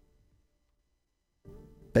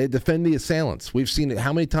 They defend the assailants. We've seen it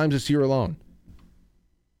how many times this year alone?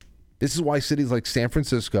 This is why cities like San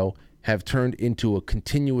Francisco have turned into a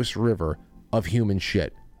continuous river of human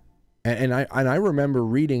shit. And I remember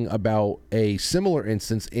reading about a similar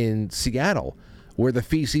instance in Seattle where the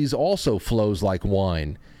feces also flows like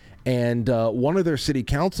wine. And one of their city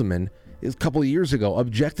councilmen a couple of years ago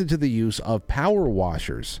objected to the use of power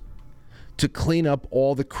washers to clean up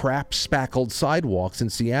all the crap spackled sidewalks in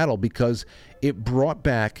Seattle because it brought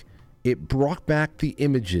back the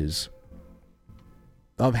images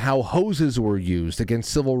of how hoses were used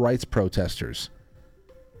against civil rights protesters.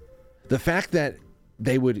 The fact that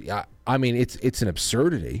they would, it's an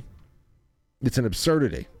absurdity. It's an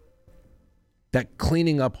absurdity that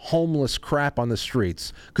cleaning up homeless crap on the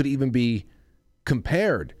streets could even be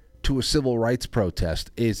compared to a civil rights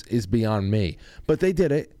protest is beyond me. But they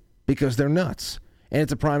did it because they're nuts. And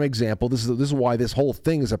it's a prime example. This is why this whole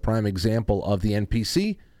thing is a prime example of the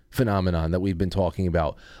NPC phenomenon that we've been talking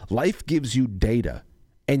about. Life gives you data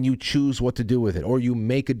and you choose what to do with it, or you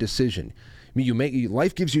make a decision.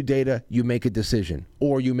 Life gives you data, you make a decision,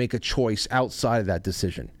 or you make a choice outside of that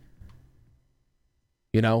decision.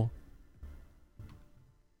 You know?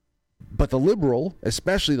 But the liberal,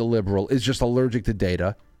 especially the liberal, is just allergic to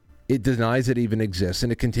data. It denies it even exists,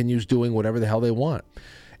 and it continues doing whatever the hell they want.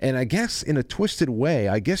 And I guess in a twisted way,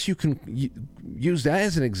 I guess you can use that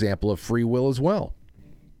as an example of free will as well.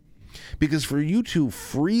 Because for you to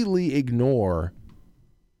freely ignore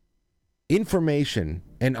information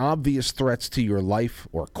and obvious threats to your life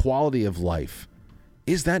or quality of life,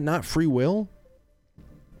 is that not free will?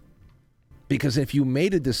 Because if you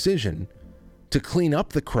made a decision to clean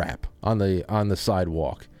up the crap on the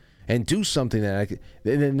sidewalk and do something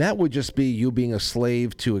then that would just be you being a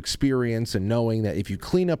slave to experience and knowing that if you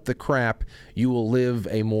clean up the crap, you will live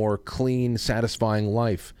a more clean, satisfying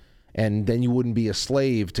life, and then you wouldn't be a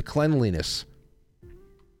slave to cleanliness.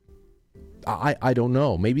 I don't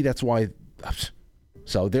know. Maybe that's why.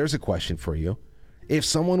 So there's a question for you. If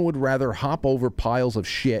someone would rather hop over piles of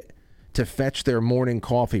shit to fetch their morning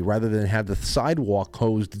coffee rather than have the sidewalk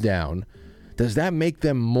hosed down, does that make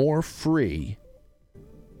them more free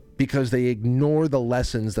because they ignore the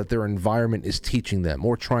lessons that their environment is teaching them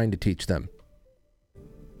or trying to teach them?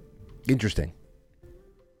 Interesting.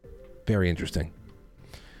 Very interesting.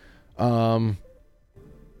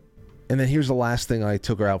 And then here's the last thing I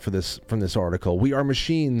took her out from this article. We are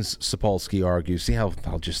machines, Sapolsky argues. See how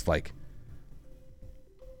just like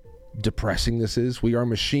depressing this is? We are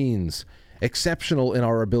machines, exceptional in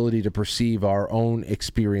our ability to perceive our own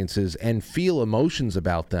experiences and feel emotions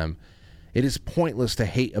about them. It is pointless to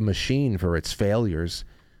hate a machine for its failures.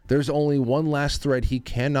 There's only one last thread he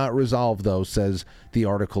cannot resolve, though, says the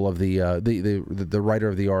article of the writer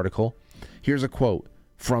of the article. Here's a quote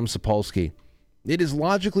from Sapolsky. It is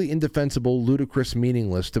logically indefensible, ludicrous,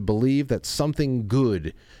 meaningless to believe that something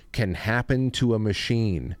good can happen to a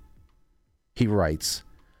machine, he writes.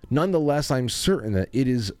 Nonetheless, I'm certain that it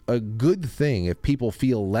is a good thing if people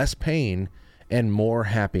feel less pain and more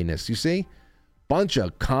happiness. You see? Bunch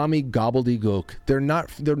of commie gobbledygook. They're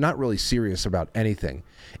not really serious about anything.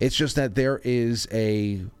 It's just that there is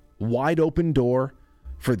a wide open door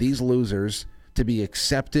for these losers to be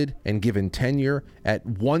accepted and given tenure at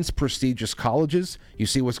once prestigious colleges. You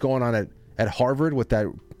see what's going on at Harvard with that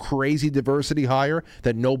crazy diversity hire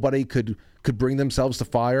that nobody could bring themselves to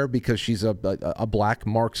fire because she's a black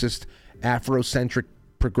Marxist, Afrocentric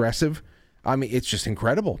progressive. I mean, it's just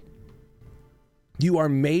incredible. You are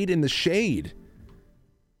made in the shade.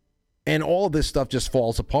 And all of this stuff just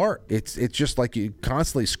falls apart. It's just like you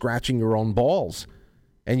constantly scratching your own balls.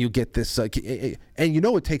 And you get this, and you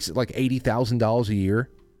know it takes like $80,000 a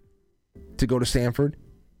year to go to Stanford.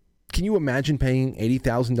 Can you imagine paying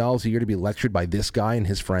 $80,000 a year to be lectured by this guy and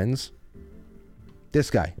his friends?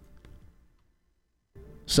 This guy.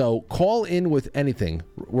 So call in with anything.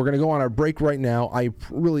 We're going to go on our break right now. I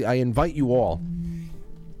invite you all.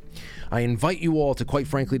 I invite you all to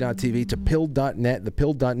quitefrankly.tv, to pill.net. The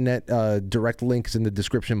pill.net direct link is in the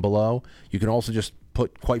description below. You can also just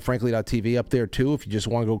put quitefrankly.tv up there too if you just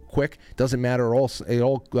want to go quick. Doesn't matter. It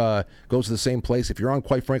all goes to the same place. If you're on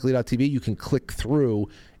quitefrankly.tv, you can click through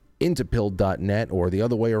into pill.net or the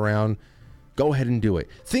other way around. Go ahead and do it.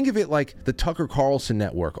 Think of it like the Tucker Carlson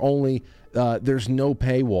Network, only there's no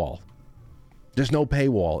paywall. There's no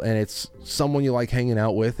paywall, and it's someone you like hanging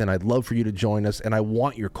out with, and I'd love for you to join us, and I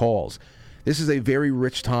want your calls. This is a very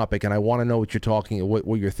rich topic, and I want to know what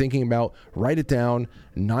you're thinking about. Write it down,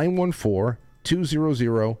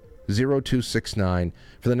 914-200-0269.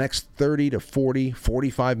 For the next 30 to 40,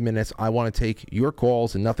 45 minutes, I want to take your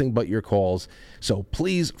calls and nothing but your calls. So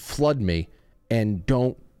please flood me, and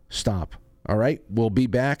don't stop. All right? We'll be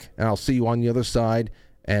back, and I'll see you on the other side,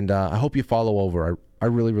 and I hope you follow over. I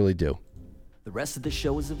really, really do. The rest of the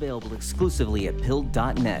show is available exclusively at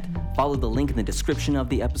pill.net. Follow the link in the description of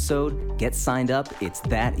the episode, get signed up, it's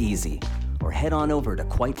that easy. Or head on over to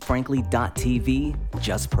quitefrankly.tv,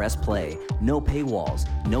 just press play. No paywalls,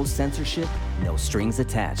 no censorship, no strings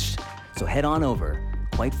attached. So head on over,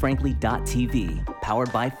 quitefrankly.tv,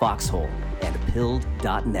 powered by Foxhole, and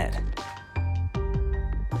pill.net.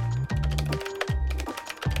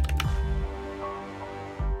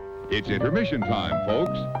 It's intermission time,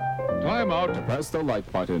 folks. Time out to press the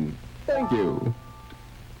like button. Thank you.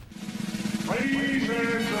 Ladies and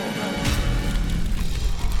gentlemen.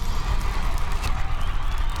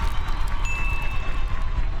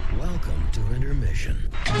 Welcome to intermission.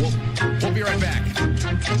 We'll be right back.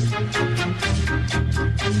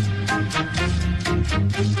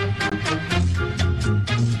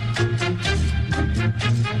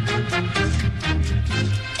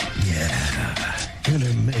 Yeah,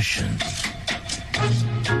 intermission.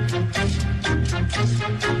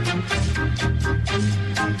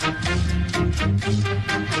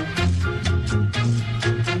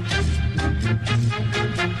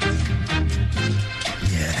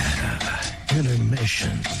 Yeah,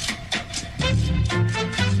 intermission.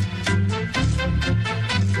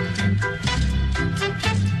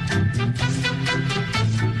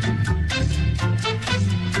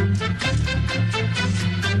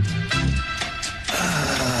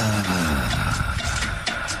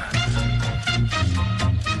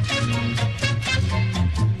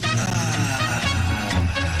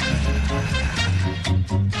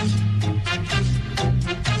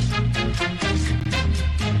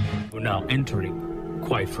 Now entering,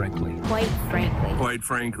 quite frankly. Quite frankly. Quite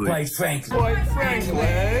frankly. Quite frankly. Quite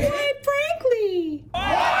frankly.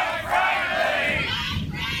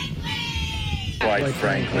 Quite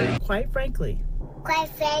frankly. Quite frankly. Quite frankly. Quite frankly. Quite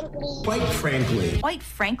frankly. Quite frankly. Quite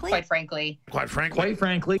frankly. Quite frankly. Quite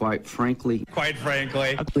frankly. Quite frankly. Quite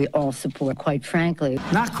frankly. We all support quite frankly.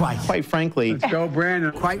 Not quite. Quite frankly. Let's go,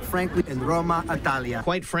 Brandon. Quite frankly in Roma, Italia.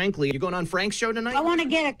 Quite frankly. You going on Frank's show tonight? I want to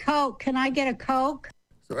get a Coke. Can I get a Coke?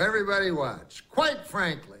 So everybody watch, Quite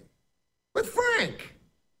Frankly, with Frank.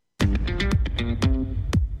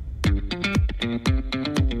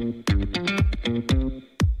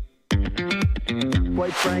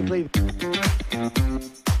 Quite frankly.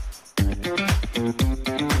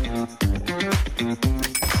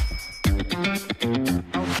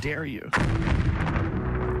 How dare you?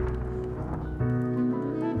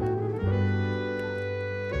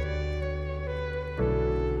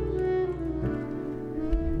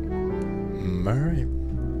 All right.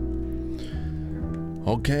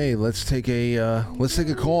 Okay, let's take a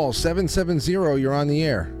call. 770, you're on the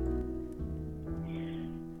air.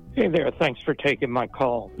 Hey there, thanks for taking my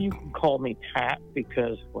call. You can call me Pat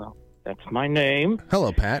because, well, that's my name.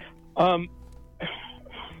 Hello, Pat.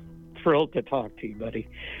 Thrilled to talk to you, buddy.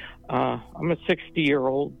 I'm a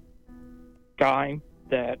 60-year-old guy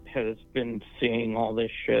that has been seeing all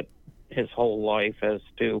this shit his whole life as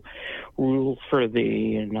to rules for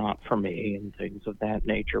thee and not for me and things of that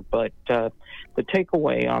nature. But the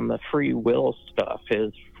takeaway on the free will stuff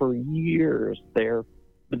is for years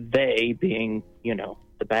they being,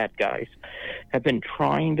 the bad guys, have been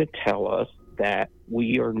trying to tell us that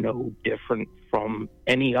we are no different from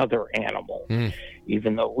any other animal,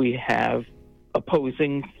 even though we have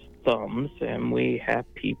opposing thumbs and we have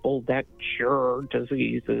people that cure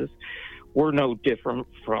diseases. We're no different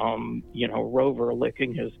from, Rover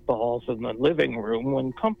licking his balls in the living room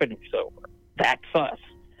when company's over. That's us,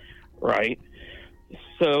 right?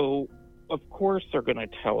 So, of course, they're going to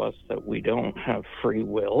tell us that we don't have free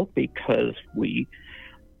will because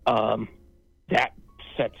that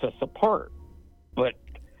sets us apart. But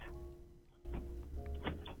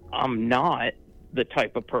I'm not the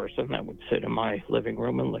type of person that would sit in my living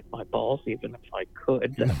room and lick my balls, even if I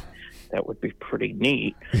could. That would be pretty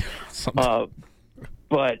neat.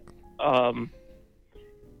 But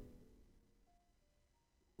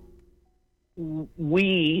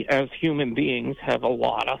we as human beings have a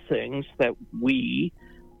lot of things that we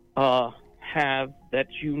have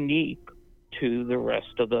that's unique to the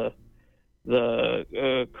rest of the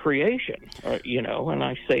creation, and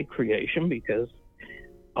I say creation because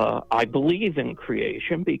I believe in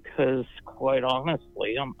creation because, quite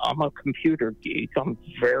honestly, I'm a computer geek. I'm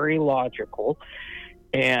very logical,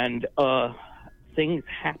 and things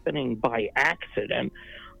happening by accident,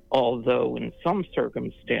 although in some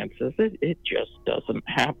circumstances it just doesn't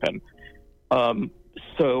happen.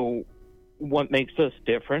 So what makes us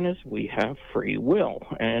different is we have free will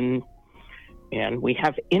and we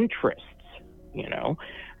have interests,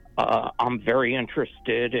 I'm very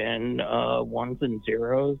interested in ones and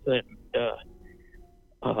zeros and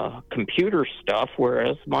computer stuff,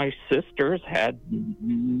 whereas my sisters had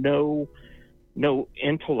no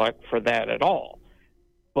intellect for that at all.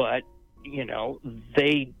 But,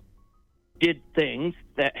 they did things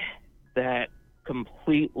that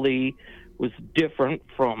completely was different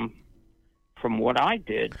from what I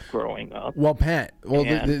did growing up. Well, Pat,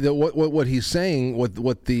 what he's saying,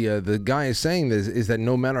 what the guy is saying is that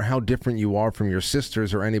no matter how different you are from your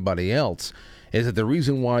sisters or anybody else, is that the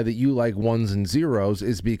reason why that you like ones and zeros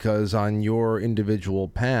is because on your individual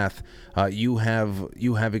path, you have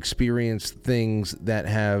experienced things that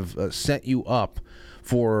have set you up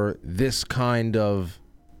for this kind of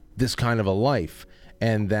a life.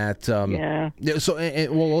 And that, So,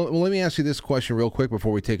 let me ask you this question real quick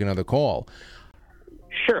before we take another call.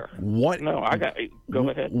 Sure. Go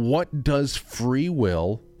ahead. What does free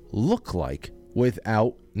will look like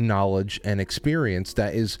without knowledge and experience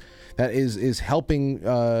that is helping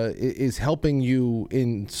you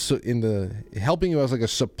helping you as like a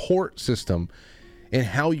support system in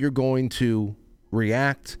how you're going to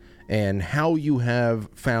react and how you have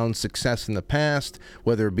found success in the past,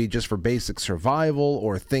 whether it be just for basic survival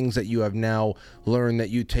or things that you have now learned that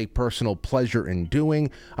you take personal pleasure in doing.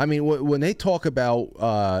 I mean, when they talk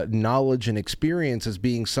about knowledge and experience as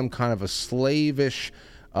being some kind of a slavish,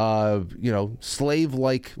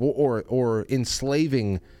 slave-like or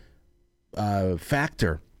enslaving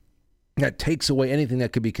factor that takes away anything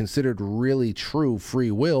that could be considered really true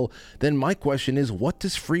free will, then my question is, what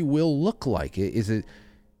does free will look like? Is it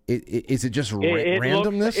just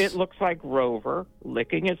randomness? It looks like Rover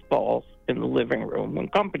licking his balls in the living room when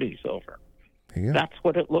company's over. Yeah. That's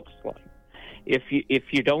what it looks like. If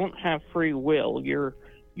you don't have free will, you're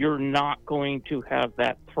not going to have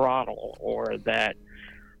that throttle or that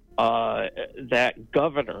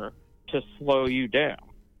governor to slow you down,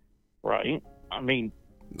 right? I mean,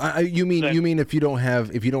 you mean if you don't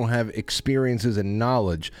have experiences and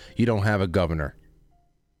knowledge, you don't have a governor.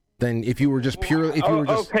 Then if you were just purely...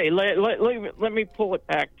 Okay, let me pull it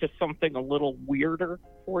back to something a little weirder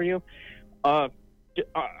for you. I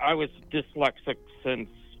was dyslexic since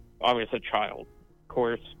I was a child, of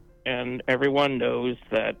course, and everyone knows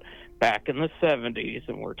that back in the 70s,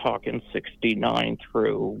 and we're talking 69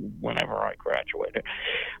 through whenever I graduated,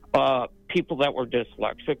 people that were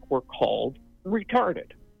dyslexic were called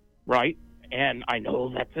retarded, right? And I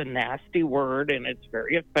know that's a nasty word, and it's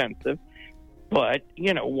very offensive. But,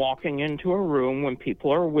 walking into a room when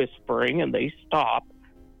people are whispering and they stop,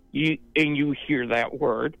 you hear that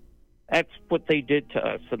word, that's what they did to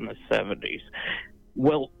us in the 70s.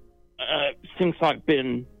 Well, since I've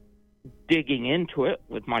been digging into it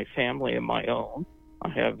with my family and my own, I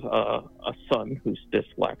have a son who's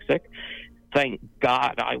dyslexic. Thank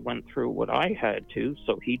God I went through what I had to,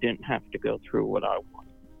 so he didn't have to go through what I went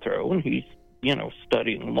through, and he's,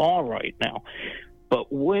 studying law right now.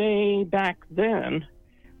 But way back then,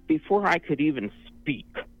 before I could even speak,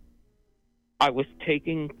 I was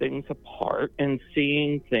taking things apart and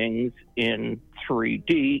seeing things in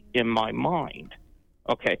 3D in my mind.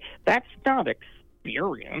 Okay, that's not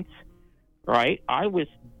experience, right? I was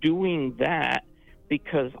doing that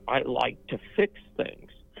because I like to fix things.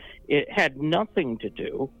 It had nothing to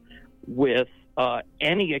do with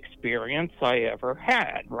any experience I ever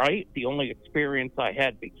had, right? The only experience I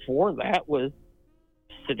had before that was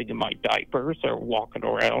sitting in my diapers or walking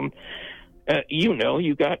around.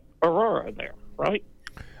 You got Aurora there, right?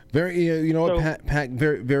 Very, Pat,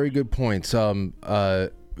 very, very good points.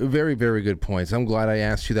 Very, very good points. I'm glad I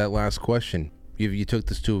asked you that last question. You took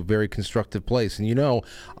this to a very constructive place, and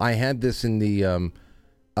I had this in the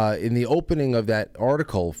opening of that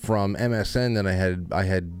article from MSN that I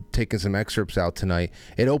had taken some excerpts out tonight.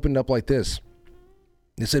 It opened up like this.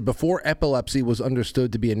 They said before epilepsy was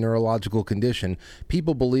understood to be a neurological condition,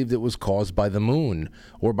 people believed it was caused by the moon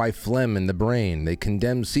or by phlegm in the brain. They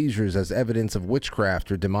condemned seizures as evidence of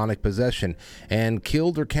witchcraft or demonic possession and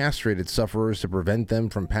killed or castrated sufferers to prevent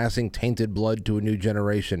them from passing tainted blood to a new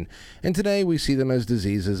generation. And today we see them as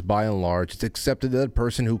diseases by and large. It's accepted that a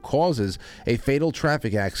person who causes a fatal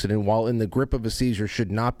traffic accident while in the grip of a seizure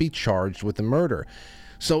should not be charged with a murder.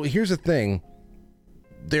 So here's the thing.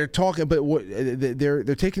 They're talking, but they're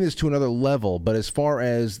taking this to another level. But as far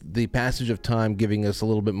as the passage of time giving us a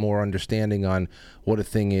little bit more understanding on what a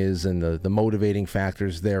thing is and the motivating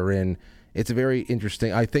factors therein, it's a very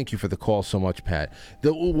interesting. I thank you for the call so much, Pat.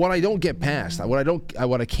 What I don't get past,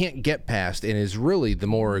 what I can't get past, and is really the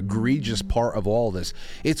more egregious part of all this.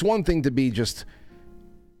 It's one thing to be just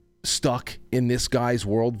stuck in this guy's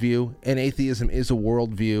worldview, and atheism is a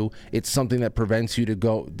worldview. It's something that prevents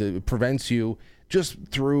you just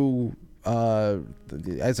through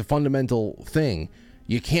as a fundamental thing.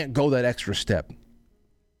 You can't go that extra step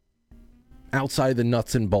outside the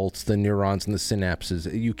nuts and bolts, the neurons and the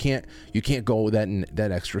synapses. You can't go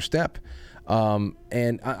that extra step.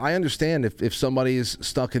 And I understand if somebody is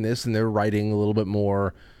stuck in this and they're writing a little bit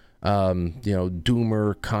more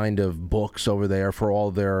doomer kind of books over there for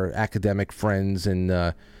all their academic friends in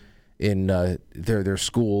their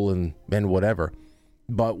school and whatever.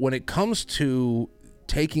 But when it comes to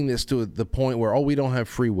taking this to the point where, we don't have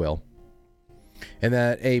free will, and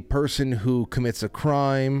that a person who commits a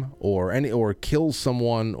crime or kills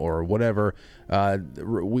someone or whatever,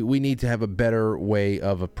 we need to have a better way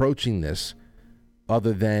of approaching this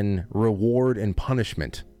other than reward and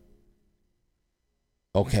punishment.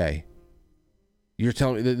 Okay. You're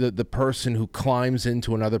telling me the person who climbs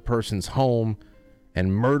into another person's home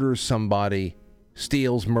and murders somebody,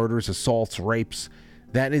 steals, murders, assaults, rapes,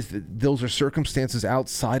 those are circumstances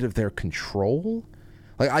outside of their control?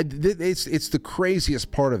 It's the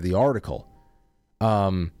craziest part of the article,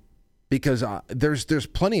 because there's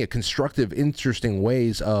plenty of constructive, interesting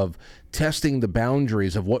ways of testing the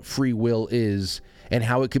boundaries of what free will is and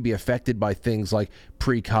how it could be affected by things like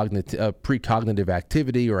precognitive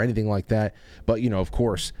activity or anything like that. But of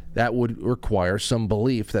course, that would require some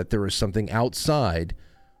belief that there is something outside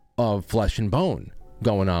of flesh and bone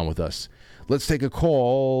going on with us. Let's take a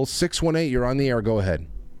call. 618, you're on the air. Go ahead.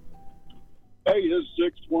 Hey, this is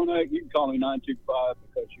 618. You can call me 925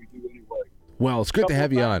 because you do anyway. Well, it's good to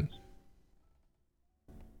have you on.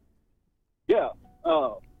 Yeah.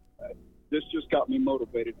 This just got me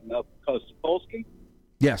motivated enough because Sapolsky.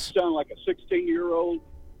 Yes. Sound like a 16-year-old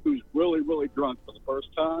who's really, really drunk for the first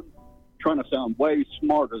time, trying to sound way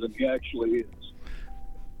smarter than he actually is.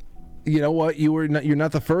 You know what? You're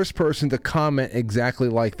not the first person to comment exactly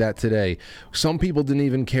like that today. Some people didn't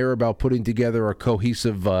even care about putting together a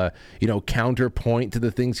cohesive, counterpoint to the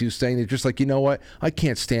things he was saying. They're just like, you know what? I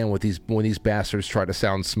can't stand when these bastards try to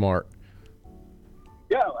sound smart.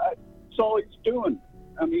 Yeah, that's all he's doing.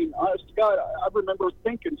 I mean, honest to God, I remember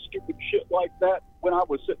thinking stupid shit like that when I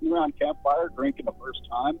was sitting around campfire drinking the first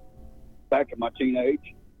time back in my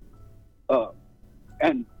teenage.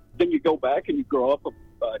 And then you go back and you grow up a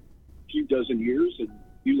few dozen years and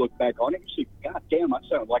you look back on it and you see, God damn, I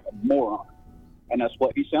sound like a moron. And that's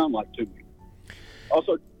what he sounded like to me.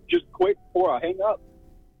 Also, just quick before I hang up,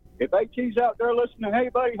 if AT's out there listening, hey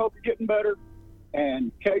buddy, hope you're getting better.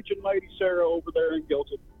 And Cajun lady Sarah over there in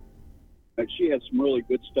Gilson, and she had some really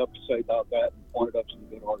good stuff to say about that and pointed up some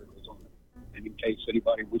good articles on it. And in case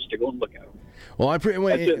anybody wants to go and look at them. Well, that's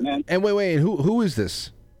it, man. And wait, who is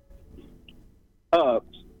this? Doug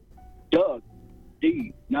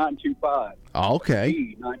D925. Oh,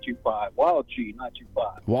 okay. D925. Wild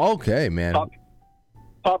G925. Well, okay, man.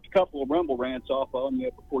 Popped a couple of Rumble rants off on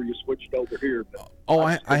you before you switched over here. But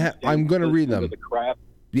I'm going to read them. The crap.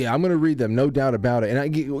 Yeah, I'm going to read them, no doubt about it. And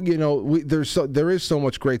there is so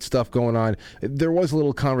much great stuff going on. There was a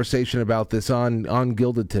little conversation about this on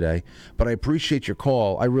Gilded today, but I appreciate your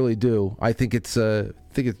call. I really do. I think it's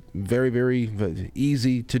very, very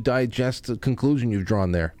easy to digest the conclusion you've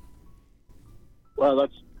drawn there. Well,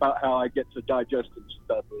 that's about how I get to digesting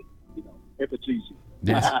stuff. If it's easy.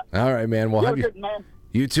 Yes. All right, man. Well, good, man.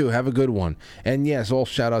 You too. Have a good one. And yes, all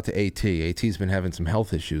shout out to AT. AT's been having some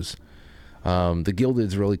health issues. The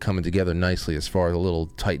Gilded's really coming together nicely as far as a little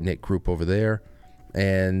tight-knit group over there.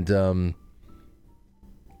 And,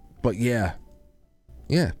 but yeah,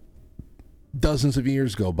 dozens of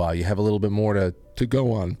years go by. You have a little bit more to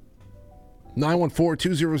go on.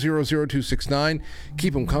 914-200-0269.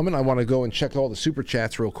 Keep them coming. I want to go and check all the super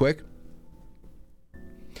chats real quick.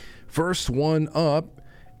 First one up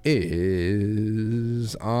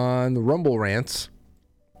is on the Rumble rants,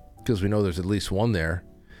 because we know there's at least one there.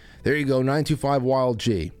 There you go, 925 Wild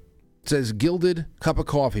G. It says, gilded cup of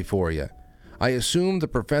coffee for you. I assume the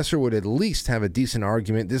professor would at least have a decent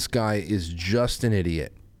argument. This guy is just an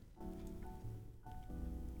idiot.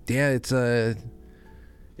 Yeah,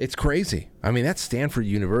 it's crazy. I mean, that's Stanford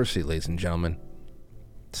University, ladies and gentlemen.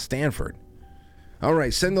 Stanford. All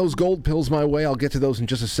right, send those gold pills my way. I'll get to those in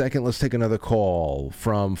just a second. Let's take another call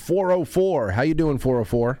from 404. How you doing,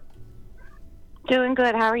 404? Doing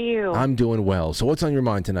good. How are you? I'm doing well. So what's on your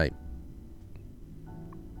mind tonight?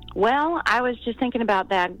 Well, I was just thinking about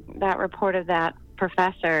that report of that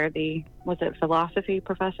professor, was it philosophy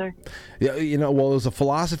professor? Yeah, well, it was a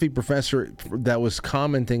philosophy professor that was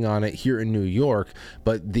commenting on it here in New York,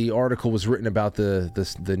 but the article was written about the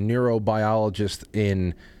neurobiologist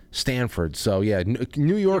in Stanford. So yeah,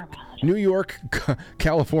 New York,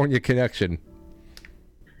 California connection.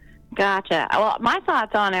 Gotcha. Well, my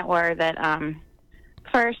thoughts on it were that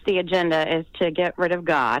first, the agenda is to get rid of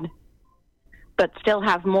God, but still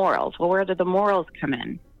have morals. Well, where do the morals come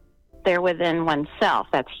in? They're within oneself.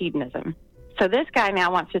 That's hedonism. So this guy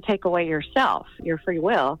now wants to take away yourself, your free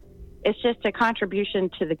will. It's just a contribution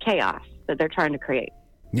to the chaos that they're trying to create.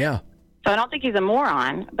 Yeah. So I don't think he's a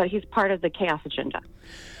moron, but he's part of the chaos agenda.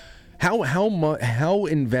 How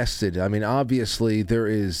invested? I mean, obviously there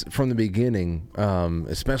is from the beginning,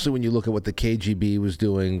 especially when you look at what the KGB was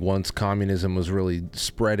doing once communism was really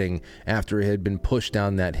spreading after it had been pushed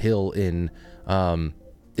down that hill in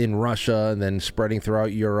Russia and then spreading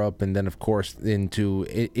throughout Europe and then of course into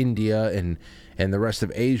India and the rest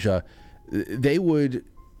of Asia. They would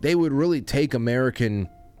really take American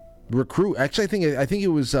recruit. Actually, I think it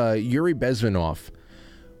was Yuri Bezmenov.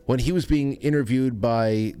 When he was being interviewed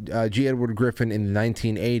by G. Edward Griffin in the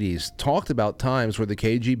 1980s, talked about times where the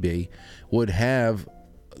KGB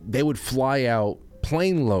would fly out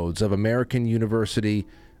plane loads of American university,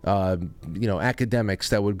 academics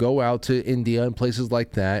that would go out to India and places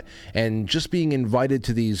like that, and just being invited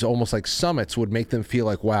to these almost like summits would make them feel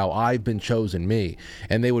like, wow, I've been chosen, me.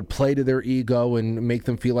 And they would play to their ego and make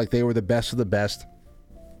them feel like they were the best of the best.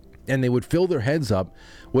 And they would fill their heads up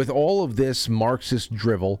with all of this Marxist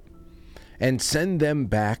drivel and send them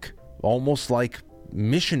back almost like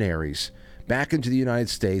missionaries back into the United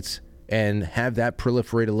States and have that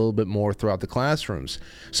proliferate a little bit more throughout the classrooms.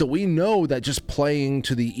 So we know that just playing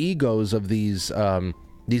to the egos of these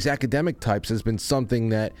academic types has been something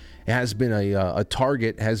that has been a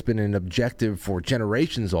target, has been an objective for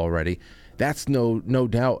generations already. That's no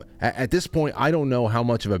doubt. At this point, I don't know how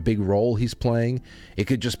much of a big role he's playing. It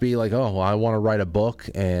could just be like, oh, well, I want to write a book.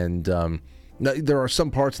 And there are some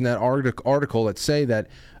parts in that article that say that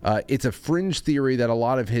it's a fringe theory that a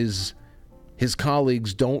lot of his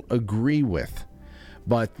colleagues don't agree with.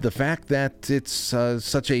 But the fact that it's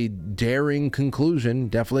such a daring conclusion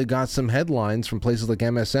definitely got some headlines from places like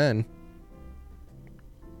MSN.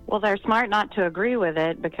 Well, they're smart not to agree with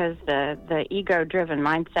it because the ego-driven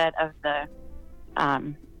mindset of the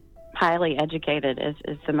highly educated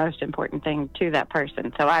is the most important thing to that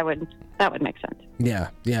person. So that would make sense. Yeah,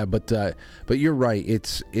 but you're right.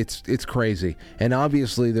 It's crazy, and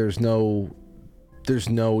obviously there's no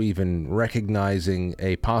even recognizing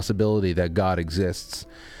a possibility that God exists.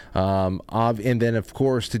 And then, of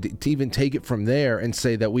course, to even take it from there and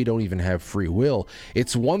say that we don't even have free will.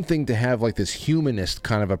 It's one thing to have like this humanist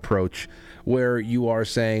kind of approach where you are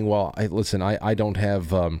saying, well, I don't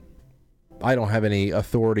have any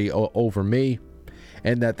authority over me,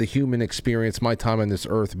 and that the human experience, my time on this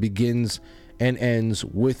earth, begins and ends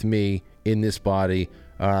with me in this body,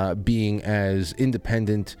 being as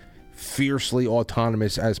independent, fiercely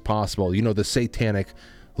autonomous as possible. The satanic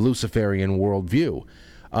Luciferian worldview.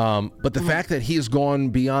 But the fact that he has gone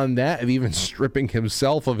beyond that of even stripping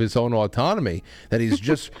himself of his own autonomy, that he's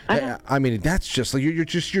just, I mean, that's just like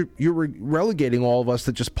you're relegating all of us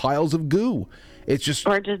to just piles of goo. It's just,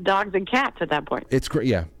 or just dogs and cats at that point. It's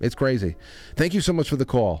it's crazy. Thank you so much for the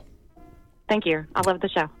call. Thank you. I love the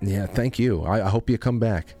show. Yeah, thank you. I hope you come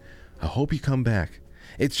back.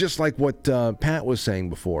 It's just like what Pat was saying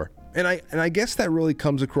before. And I guess that really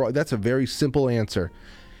comes across, that's a very simple answer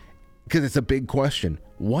because it's a big question.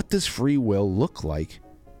 What does free will look like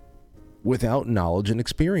without knowledge and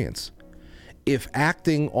experience? If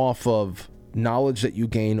acting off of knowledge that you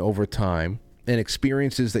gain over time and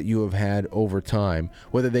experiences that you have had over time,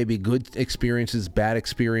 whether they be good experiences, bad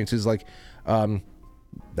experiences, like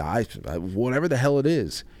whatever the hell it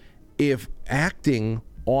is, if acting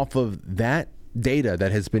off of that data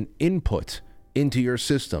that has been input into your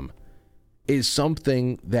system is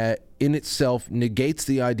something that in itself negates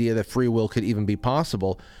the idea that free will could even be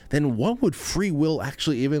possible, then what would free will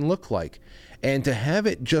actually even look like? And to have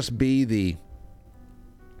it just be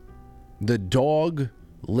The dog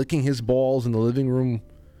licking his balls in the living room,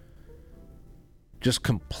 just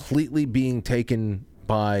completely being taken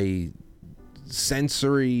by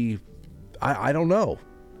sensory. I don't know.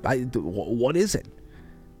 What is it?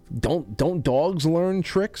 Don't dogs learn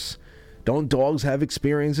tricks? Don't dogs have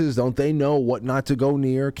experiences? Don't they know what not to go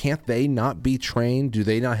near? Can't they not be trained? Do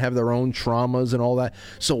they not have their own traumas and all that?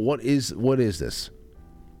 So what is this?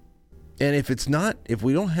 And if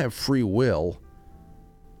we don't have free will,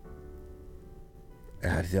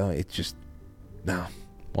 it's just no.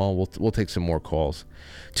 Well, we'll take some more calls.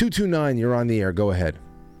 229, you're on the air. Go ahead.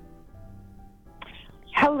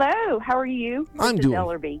 Hello, how are you? I'm This is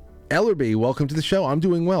doing. Ellerby. Welcome to the show. I'm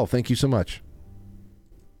doing well. Thank you so much.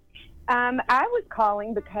 I was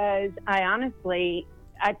calling because I honestly,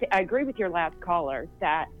 I agree with your last caller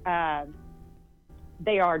that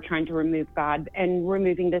they are trying to remove God and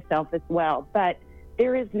removing the self as well. But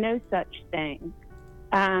there is no such thing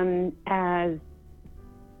as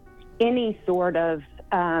any sort of,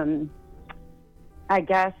 I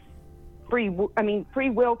guess, free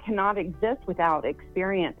will cannot exist without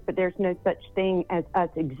experience, but there's no such thing as us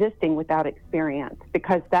existing without experience,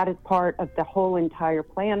 because that is part of the whole entire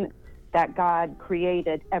plan that God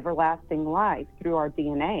created, everlasting life through our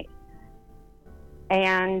DNA.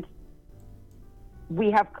 And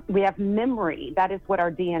we have memory. That is what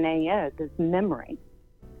our DNA is memory.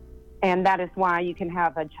 And that is why you can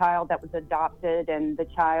have a child that was adopted and the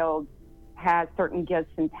child has certain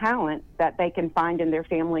gifts and talents that they can find in their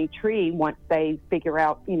family tree once they figure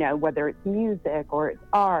out, whether it's music or it's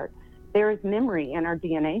art. There is memory in our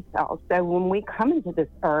DNA cells. So when we come into this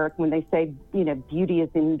earth, when they say, beauty is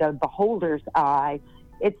in the beholder's eye,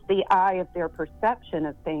 it's the eye of their perception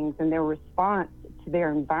of things and their response to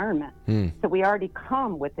their environment. So we already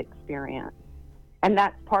come with experience. And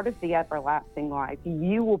that's part of the everlasting life.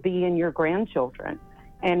 You will be in your grandchildren.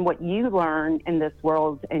 And what you learn in this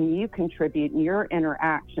world and you contribute in your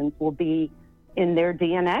interactions will be in their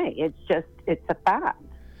DNA. It's a fact.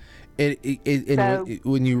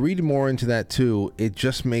 When you read more into that too, it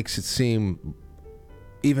just makes it seem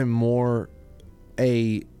even more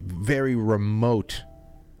a very remote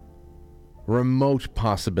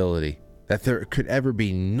possibility that there could ever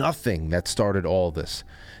be nothing that started all this.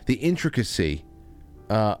 The intricacy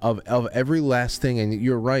of every last thing, and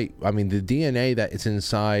you're right. I mean, the DNA that is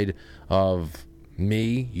inside of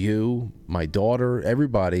me, you, my daughter,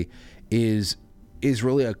 everybody is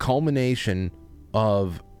really a culmination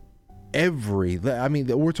of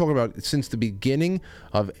we're talking about since the beginning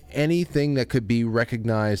of anything that could be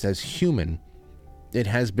recognized as human. It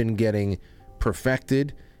has been getting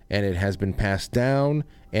perfected, and it has been passed down,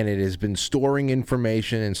 and it has been storing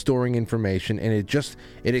information, and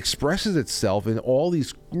it expresses itself in all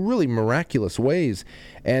these really miraculous ways.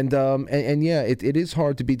 And yeah, it is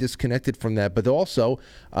hard to be disconnected from that, but also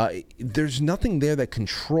there's nothing there that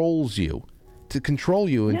controls you. To control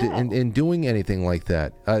you in doing anything like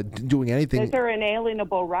that, doing anything. Those are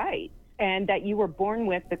inalienable rights, and that you were born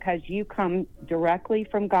with because you come directly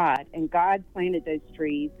from God, and God planted those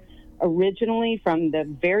trees originally from the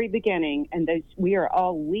very beginning, and we are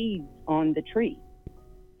all leaves on the tree,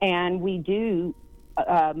 and we do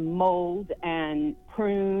mold and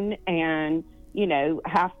prune and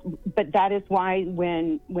but that is why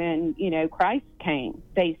when Christ came,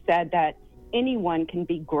 they said that anyone can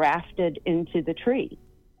be grafted into the tree.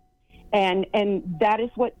 And that is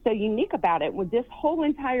what's so unique about it. With this whole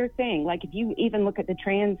entire thing, like if you even look at the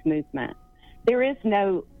trans movement, there is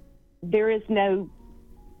no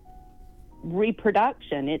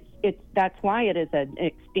reproduction. That's why it is an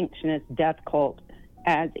extinctionist death cult,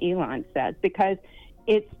 as Elon says, because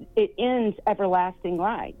it ends everlasting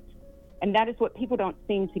life. And that is what people don't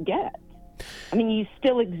seem to get. I mean, you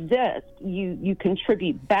still exist. You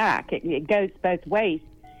contribute back. It goes both ways.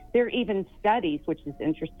 There are even studies, which is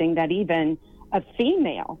interesting, that even a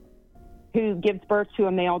female who gives birth to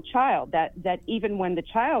a male child, that even when the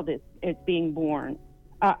child is being born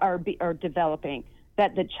or developing,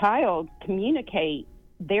 that the child communicates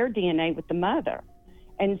their DNA with the mother.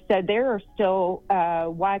 And so there are still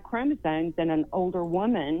Y chromosomes in an older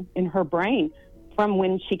woman in her brain from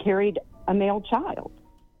when she carried a male child.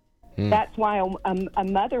 That's why a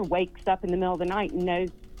mother wakes up in the middle of the night and knows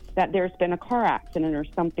that there's been a car accident or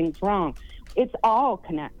something's wrong. It's all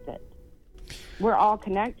connected. We're all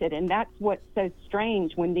connected, and that's what's so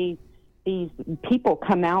strange when these people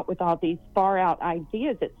come out with all these far out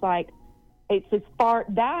ideas. It's like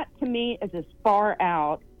that to me is as far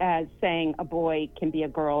out as saying a boy can be a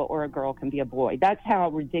girl or a girl can be a boy. That's how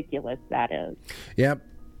ridiculous that is. Yep.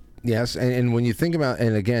 Yes, and when you think about,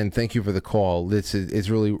 and again, thank you for the call. It's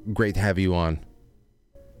really great to have you on.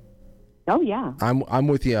 Oh, yeah. I'm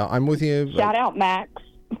with you. I'm with you. Shout out, Max.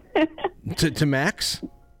 To Max?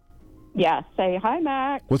 Yeah, say hi,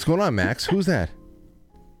 Max. What's going on, Max? Who's that?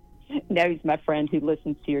 No, he's my friend who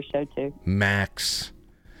listens to your show, too. Max.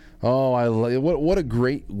 Oh, I love what a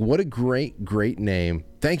great name.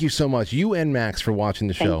 Thank you so much, you and Max, for watching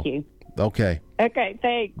the show. Thank you. Okay. Okay,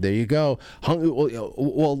 thanks. There you go.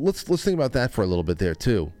 Well, let's think about that for a little bit there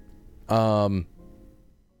too.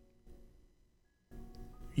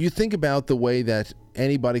 You think about the way that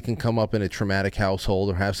anybody can come up in a traumatic household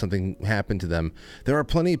or have something happen to them. There are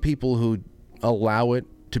plenty of people who allow it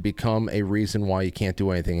to become a reason why you can't do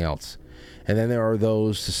anything else. And then there are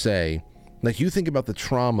those to say, like, you think about the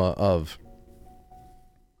trauma of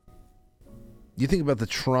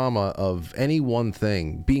any one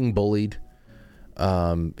thing, being bullied,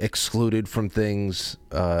 excluded from things,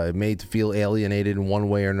 made to feel alienated in one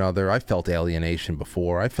way or another. I felt alienation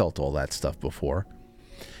before. I felt all that stuff before.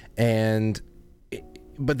 But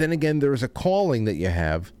then again, there's a calling that you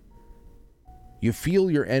have. You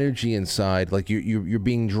feel your energy inside, like you're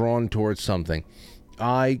being drawn towards something.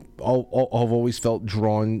 I've always felt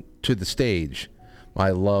drawn to the stage. I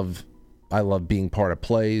love being part of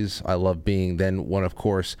plays. I love being of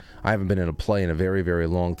course, I haven't been in a play in a very, very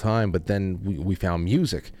long time, but then we found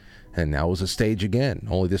music. And now it was a stage again,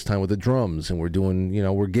 only this time with the drums. And we're doing,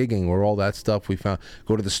 we're gigging, we're all that stuff. We found,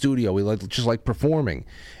 go to the studio. We just like performing.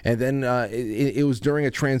 And then it was during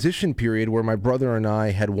a transition period where my brother and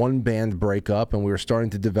I had one band break up, and we were starting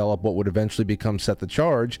to develop what would eventually become Set the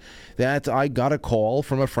Charge, that I got a call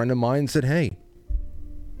from a friend of mine and said, hey,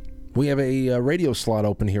 we have a radio slot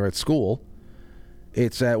open here at school.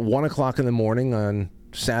 It's at 1 o'clock in the morning on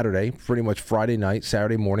Saturday, pretty much Friday night,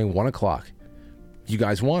 Saturday morning, 1 o'clock. You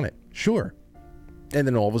guys want it? Sure. And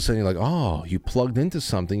then all of a sudden you're like, oh, you plugged into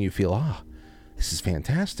something. You feel, this is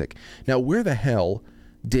fantastic. Now, where the hell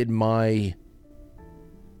did my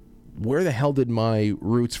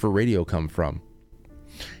roots for radio come from?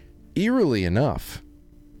 Eerily enough,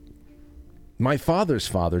 my father's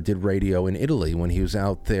father did radio in Italy when he was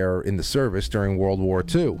out there in the service during World War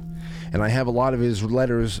II. And I have a lot of his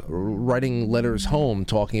writing letters home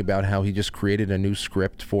talking about how he just created a new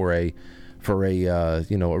script for a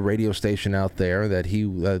radio station out there that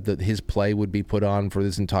that his play would be put on for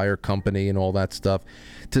this entire company and all that stuff.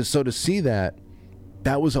 To see that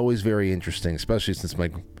was always very interesting, especially since my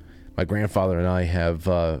grandfather and I have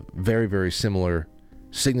very, very similar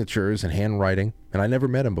signatures and handwriting, and I never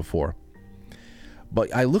met him before.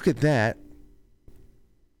 But I look at that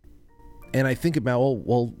and I think about,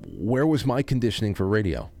 well, where was my conditioning for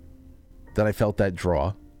radio that I felt that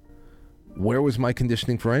draw? Where was my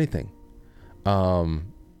conditioning for anything? After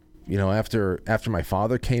my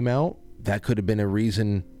father came out, that could have been a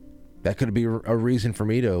reason. That could be a reason for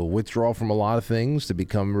me to withdraw from a lot of things, to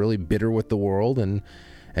become really bitter with the world, and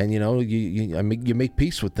you make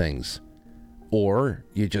peace with things, or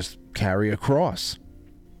you just carry a cross.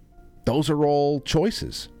 Those are all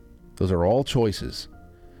choices.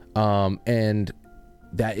 And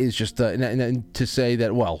that is just and to say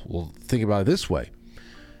that. Well, think about it this way.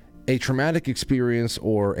 A traumatic experience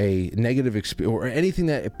or a negative experience or anything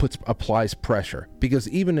that applies pressure, because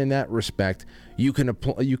even in that respect, you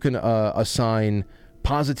can assign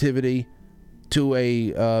positivity to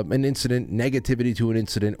an incident, negativity to an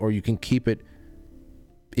incident, or you can keep it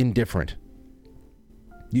indifferent.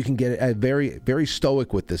 You can get very, very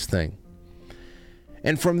stoic with this thing,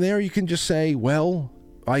 and from there you can just say, well,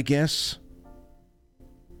 I guess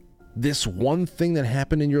this one thing that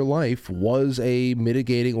happened in your life was a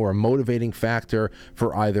mitigating or a motivating factor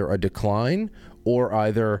for either a decline or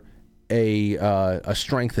either a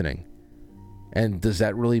strengthening. And does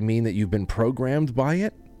that really mean that you've been programmed by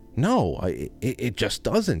it? No, it just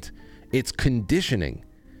doesn't. It's conditioning.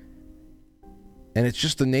 And it's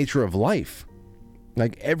just the nature of life.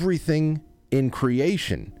 Like everything in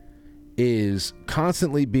creation is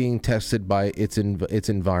constantly being tested by its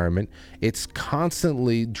environment. It's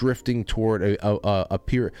constantly drifting toward a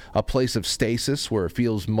place of stasis where it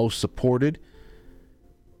feels most supported,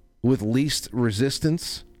 with least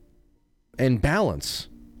resistance and balance.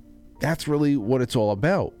 That's really what it's all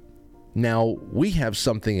about. Now, we have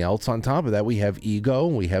something else on top of that. We have ego,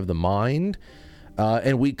 we have the mind,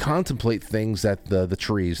 and we contemplate things that the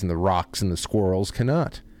trees and the rocks and the squirrels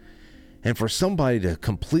cannot. And for somebody to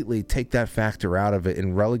completely take that factor out of it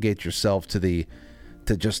and relegate yourself to the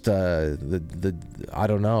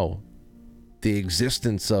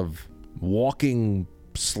existence of walking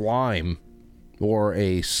slime or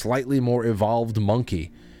a slightly more evolved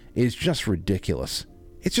monkey is just ridiculous.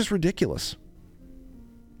 It's just ridiculous.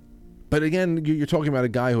 But again, you're talking about a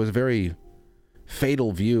guy who has a very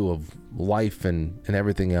fatal view of life and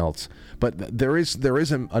everything else. But there is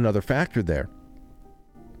another factor there.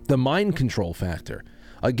 The mind control factor.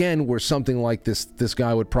 Again, where something like this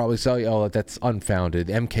guy would probably say, oh, that's unfounded.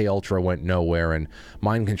 MK Ultra went nowhere, and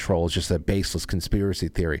mind control is just a baseless conspiracy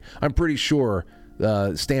theory. I'm pretty sure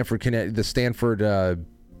the Stanford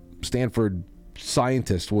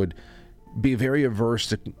scientist would be very averse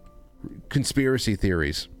to conspiracy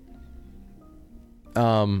theories.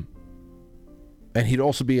 And he'd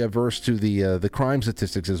also be averse to the crime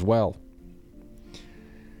statistics as well.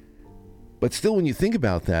 But still, when you think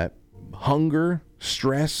about that, hunger,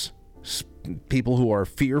 stress, people who are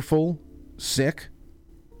fearful, sick,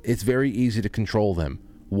 it's very easy to control them.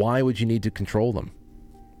 Why would you need to control them?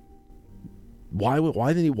 Why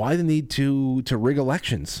the need to rig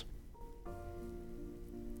elections?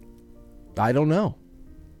 I don't know.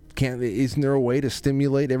 Isn't there a way to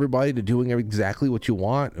stimulate everybody to doing exactly what you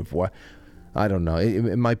want? I don't know.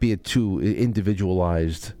 It might be a too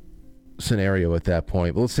individualized scenario at that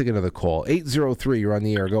point. But let's take another call. 803, you're on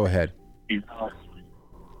the air. Go ahead.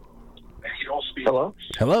 Hello?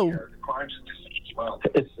 Hello.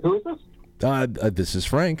 Who is this? This is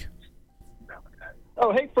Frank.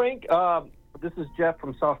 Oh, hey, Frank. This is Jeff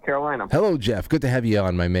from South Carolina. Hello, Jeff. Good to have you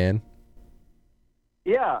on, my man.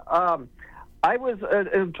 Yeah. I was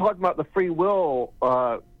talking about the free will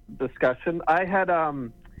discussion. I had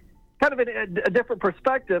kind of a different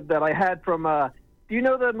perspective that I had from, do you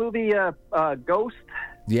know the movie Ghost?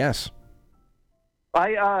 Yes.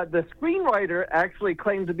 The screenwriter actually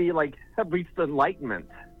claimed to be have reached enlightenment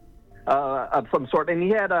of some sort, and he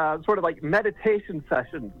had sort of like meditation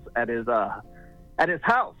sessions at his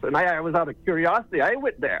house. And I was out of curiosity. I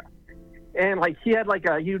went there, and he had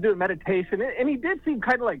he was doing meditation, and he did seem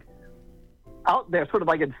kind of out there, sort of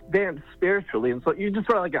advanced spiritually. And so you just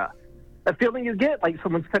sort of a feeling you get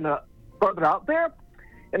someone's kind of further out there.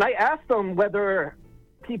 And I asked him whether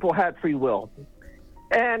people had free will.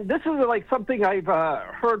 And this is something I've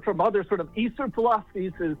heard from other sort of Eastern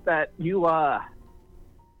philosophies, is that he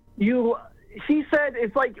said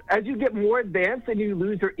it's as you get more advanced and you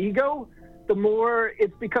lose your ego, the more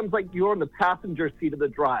it becomes you're on the passenger seat of the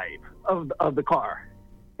drive of the car.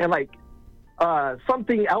 And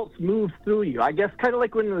something else moves through you. I guess kind of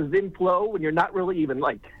when it was in flow, when you're not really even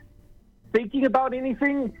thinking about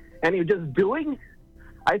anything and you're just doing.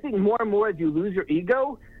 I think more and more as you lose your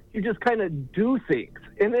ego, you just kind of do things,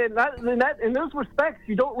 and then in those respects,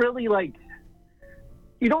 you don't really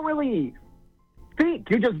think.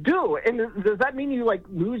 You just do. And does that mean you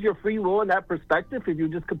lose your free will in that perspective if you're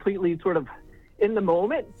just completely sort of in the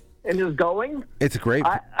moment and just going? It's great.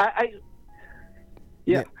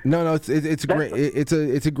 Yeah. No, it's a great.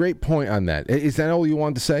 It's a great point on that. Is that all you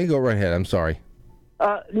wanted to say? Go right ahead. I'm sorry.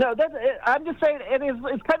 No, I'm just saying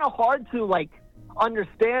it's kind of hard to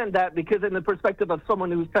understand that, because in the perspective of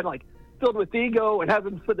someone who's kind of filled with ego and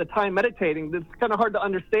hasn't spent the time meditating, it's kind of hard to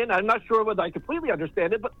understand. I'm not sure whether I completely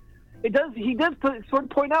understand it, but he does sort of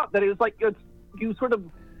point out that you sort of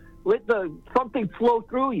let something flow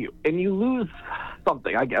through you and you lose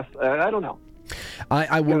something, I guess. I don't know.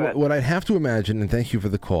 What I'd have to imagine, and thank you for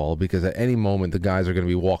the call, because at any moment the guys are going to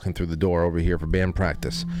be walking through the door over here for band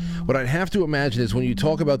practice. What I'd have to imagine is when you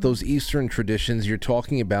talk about those Eastern traditions, you're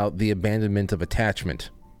talking about the abandonment of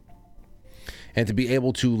attachment, and to be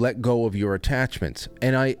able to let go of your attachments.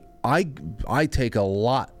 And I take a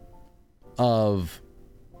lot of.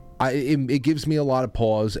 It gives me a lot of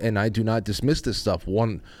pause, and I do not dismiss this stuff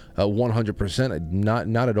 100%.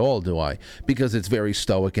 Not at all do I, because it's very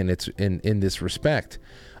stoic and it's in this respect.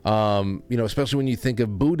 Especially when you think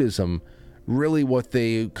of Buddhism, really what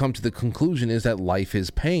they come to the conclusion is that life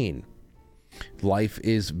is pain. Life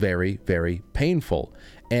is very, very painful,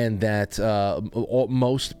 and that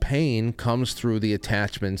most pain comes through the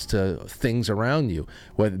attachments to things around you,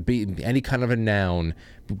 whether it be any kind of a noun,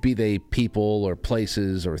 be they people or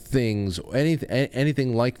places or things,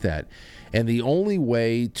 anything like that. And the only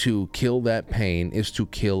way to kill that pain is to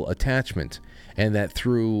kill attachment. And that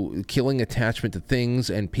through killing attachment to things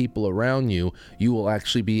and people around you, you will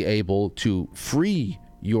actually be able to free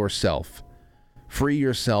yourself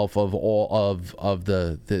of all of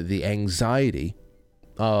the anxiety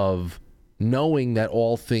of knowing that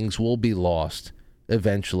all things will be lost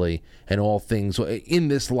eventually, and all things in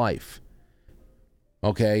this life.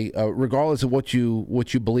 Okay, regardless of what you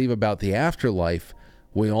believe about the afterlife,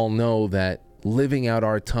 we all know that living out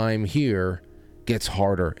our time here gets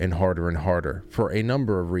harder and harder and harder for a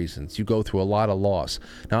number of reasons. You go through a lot of loss,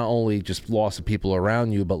 not only just loss of people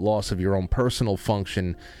around you, but loss of your own personal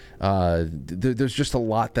function. There's just a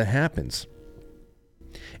lot that happens.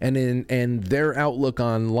 And their outlook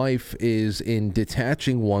on life is in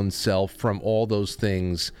detaching oneself from all those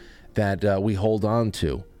things that we hold on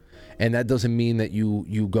to. And that doesn't mean that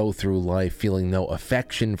you go through life feeling no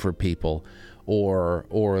affection for people or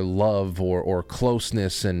love or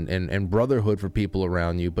closeness and brotherhood for people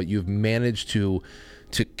around you, but you've managed to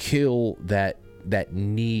kill that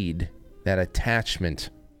need, that attachment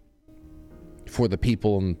for the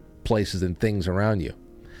people and places and things around you.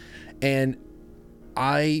 And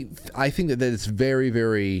I think that it's very,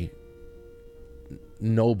 very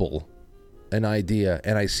noble an idea,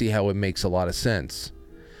 and I see how it makes a lot of sense.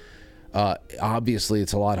 Obviously,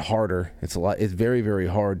 it's a lot harder. It's very, very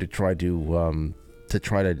hard to try to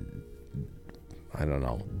I don't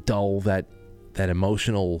know, dull that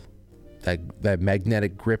emotional, that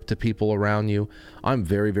magnetic grip to people around you. I'm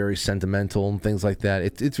very, very sentimental and things like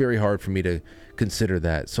that. It's very hard for me to consider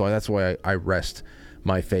that. So that's why I rest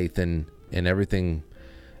my faith in everything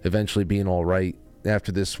eventually being all right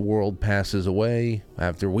after this world passes away,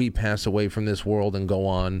 after we pass away from this world and go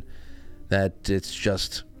on, that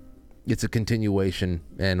it's a continuation,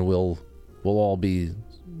 and we'll all be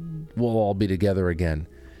together again.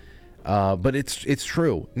 But it's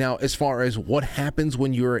true. Now, as far as what happens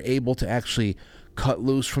when you're able to actually cut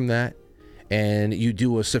loose from that, and you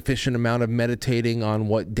do a sufficient amount of meditating on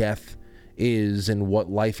what death is and what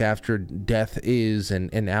life after death is,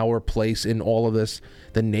 and our place in all of this,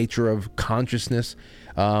 the nature of consciousness,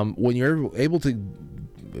 when you're able to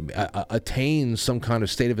attain some kind of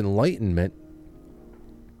state of enlightenment,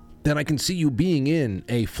 then I can see you being in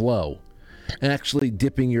a flow and actually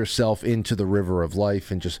dipping yourself into the river of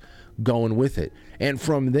life and just going with it. And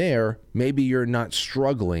from there, maybe you're not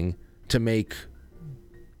struggling to make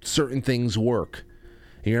certain things work.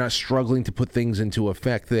 And you're not struggling to put things into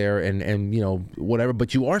effect there and you know, whatever,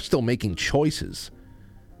 but you are still making choices.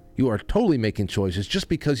 You are totally making choices just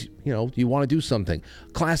because, you know, you want to do something.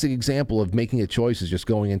 Classic example of making a choice is just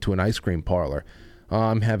going into an ice cream parlor.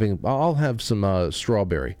 I'll have some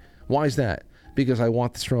strawberry. Why is that? Because I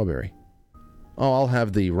want the strawberry. Oh, I'll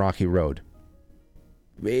have the Rocky Road.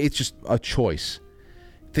 It's just a choice.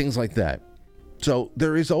 Things like that. So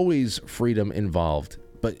there is always freedom involved.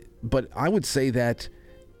 But I would say that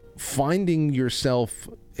finding yourself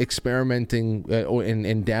experimenting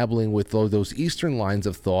and dabbling with those Eastern lines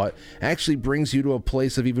of thought actually brings you to a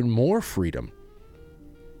place of even more freedom.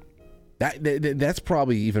 That's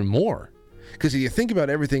probably even more. Because if you think about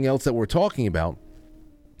everything else that we're talking about,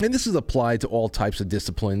 and this is applied to all types of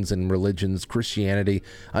disciplines and religions, Christianity.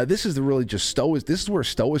 This is really just This is where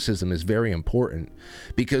Stoicism is very important,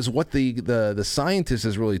 because what the scientist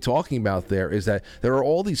is really talking about there is that there are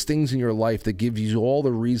all these things in your life that give you all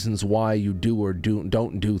the reasons why you do or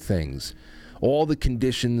don't do things, all the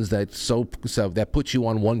conditions that that put you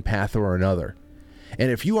on one path or another. And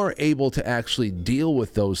if you are able to actually deal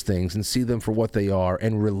with those things and see them for what they are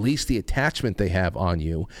and release the attachment they have on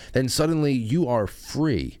you, then suddenly you are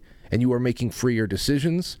free, and you are making freer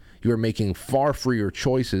decisions. You are making far freer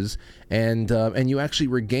choices, and you actually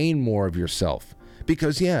regain more of yourself.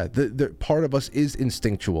 Because the part of us is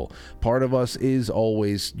instinctual. Part of us is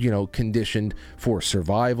always, conditioned for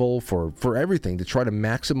survival, for everything, to try to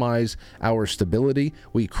maximize our stability.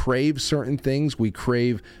 We crave certain things. We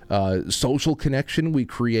crave social connection. We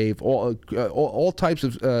crave all types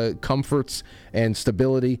of comforts and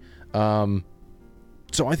stability. So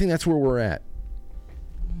I think that's where we're at.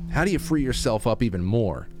 How do you free yourself up even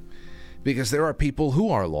more? Because there are people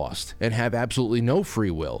who are lost and have absolutely no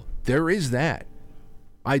free will. There is that.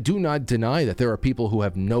 I do not deny that there are people who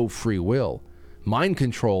have no free will. Mind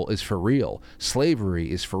control is for real.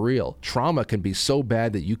 Slavery is for real. Trauma can be so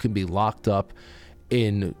bad that you can be locked up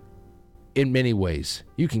in many ways.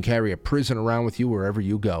 You can carry a prison around with you wherever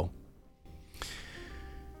you go.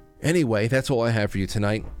 Anyway, that's all I have for you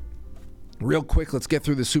tonight. Real quick, let's get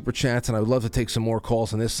through the super chats, and I would love to take some more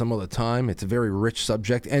calls on this some other time. It's a very rich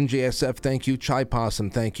subject. NJSF, thank you. Chai Possum,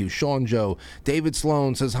 thank you. Sean Joe. David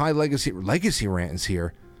Sloan says, hi, Legacy Rant is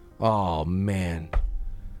here. Oh, man.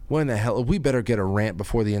 When the hell? We better get a rant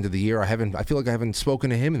before the end of the year. I feel like I haven't spoken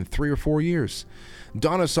to him in 3 or 4 years.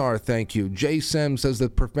 Donna Sar, thank you. Jay Sem says, the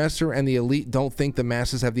professor and the elite don't think the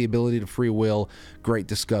masses have the ability to free will. Great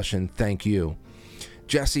discussion. Thank you.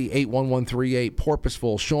 Jesse 81138,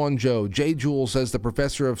 Porpoiseful, Sean Joe, J. Jewel says the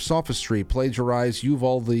professor of sophistry plagiarized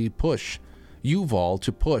Yuval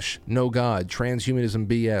to push, no God, transhumanism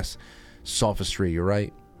BS, sophistry. You're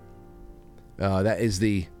right. That is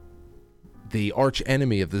the arch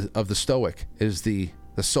enemy of the Stoic, is the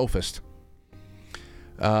sophist.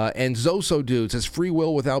 And Zoso Dude says free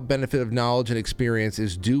will without benefit of knowledge and experience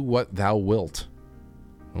is do what thou wilt.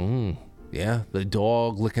 Yeah, the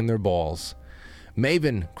dog licking their balls.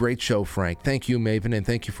 Maven, great show, Frank. Thank you, Maven, and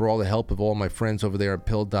thank you for all the help of all my friends over there at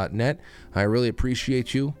Pill.net. I really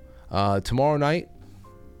appreciate you. Tomorrow night,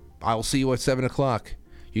 I'll see you at 7 o'clock.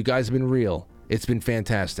 You guys have been real. It's been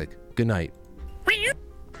fantastic. Good night.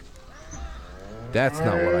 That's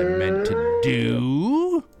not what I meant to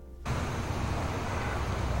do.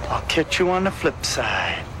 I'll catch you on the flip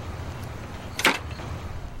side.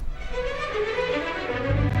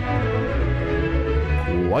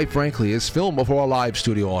 Quite Frankly is filmed before a live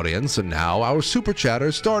studio audience, and now our super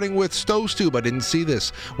chatters, starting with Stove I didn't see this.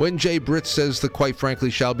 When Jay Britt says the Quite Frankly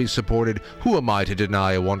shall be supported, who am I to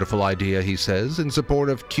deny a wonderful idea, he says, in support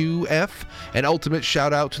of QF. An ultimate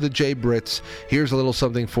shout out to the Jay Brits. Here's a little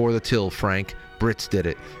something for the till, Frank. Brits did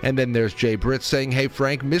it. And then there's Jay Britt saying, hey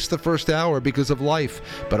Frank, missed the first hour because of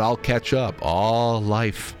life, but I'll catch up. All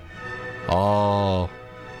life. All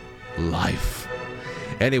life.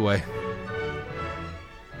 Anyway,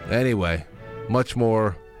 much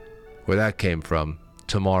more where that came from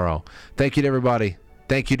tomorrow. Thank you to everybody.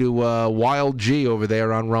 Thank you to Wild G over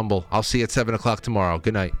there on Rumble. I'll see you at 7 o'clock tomorrow.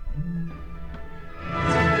 Good night.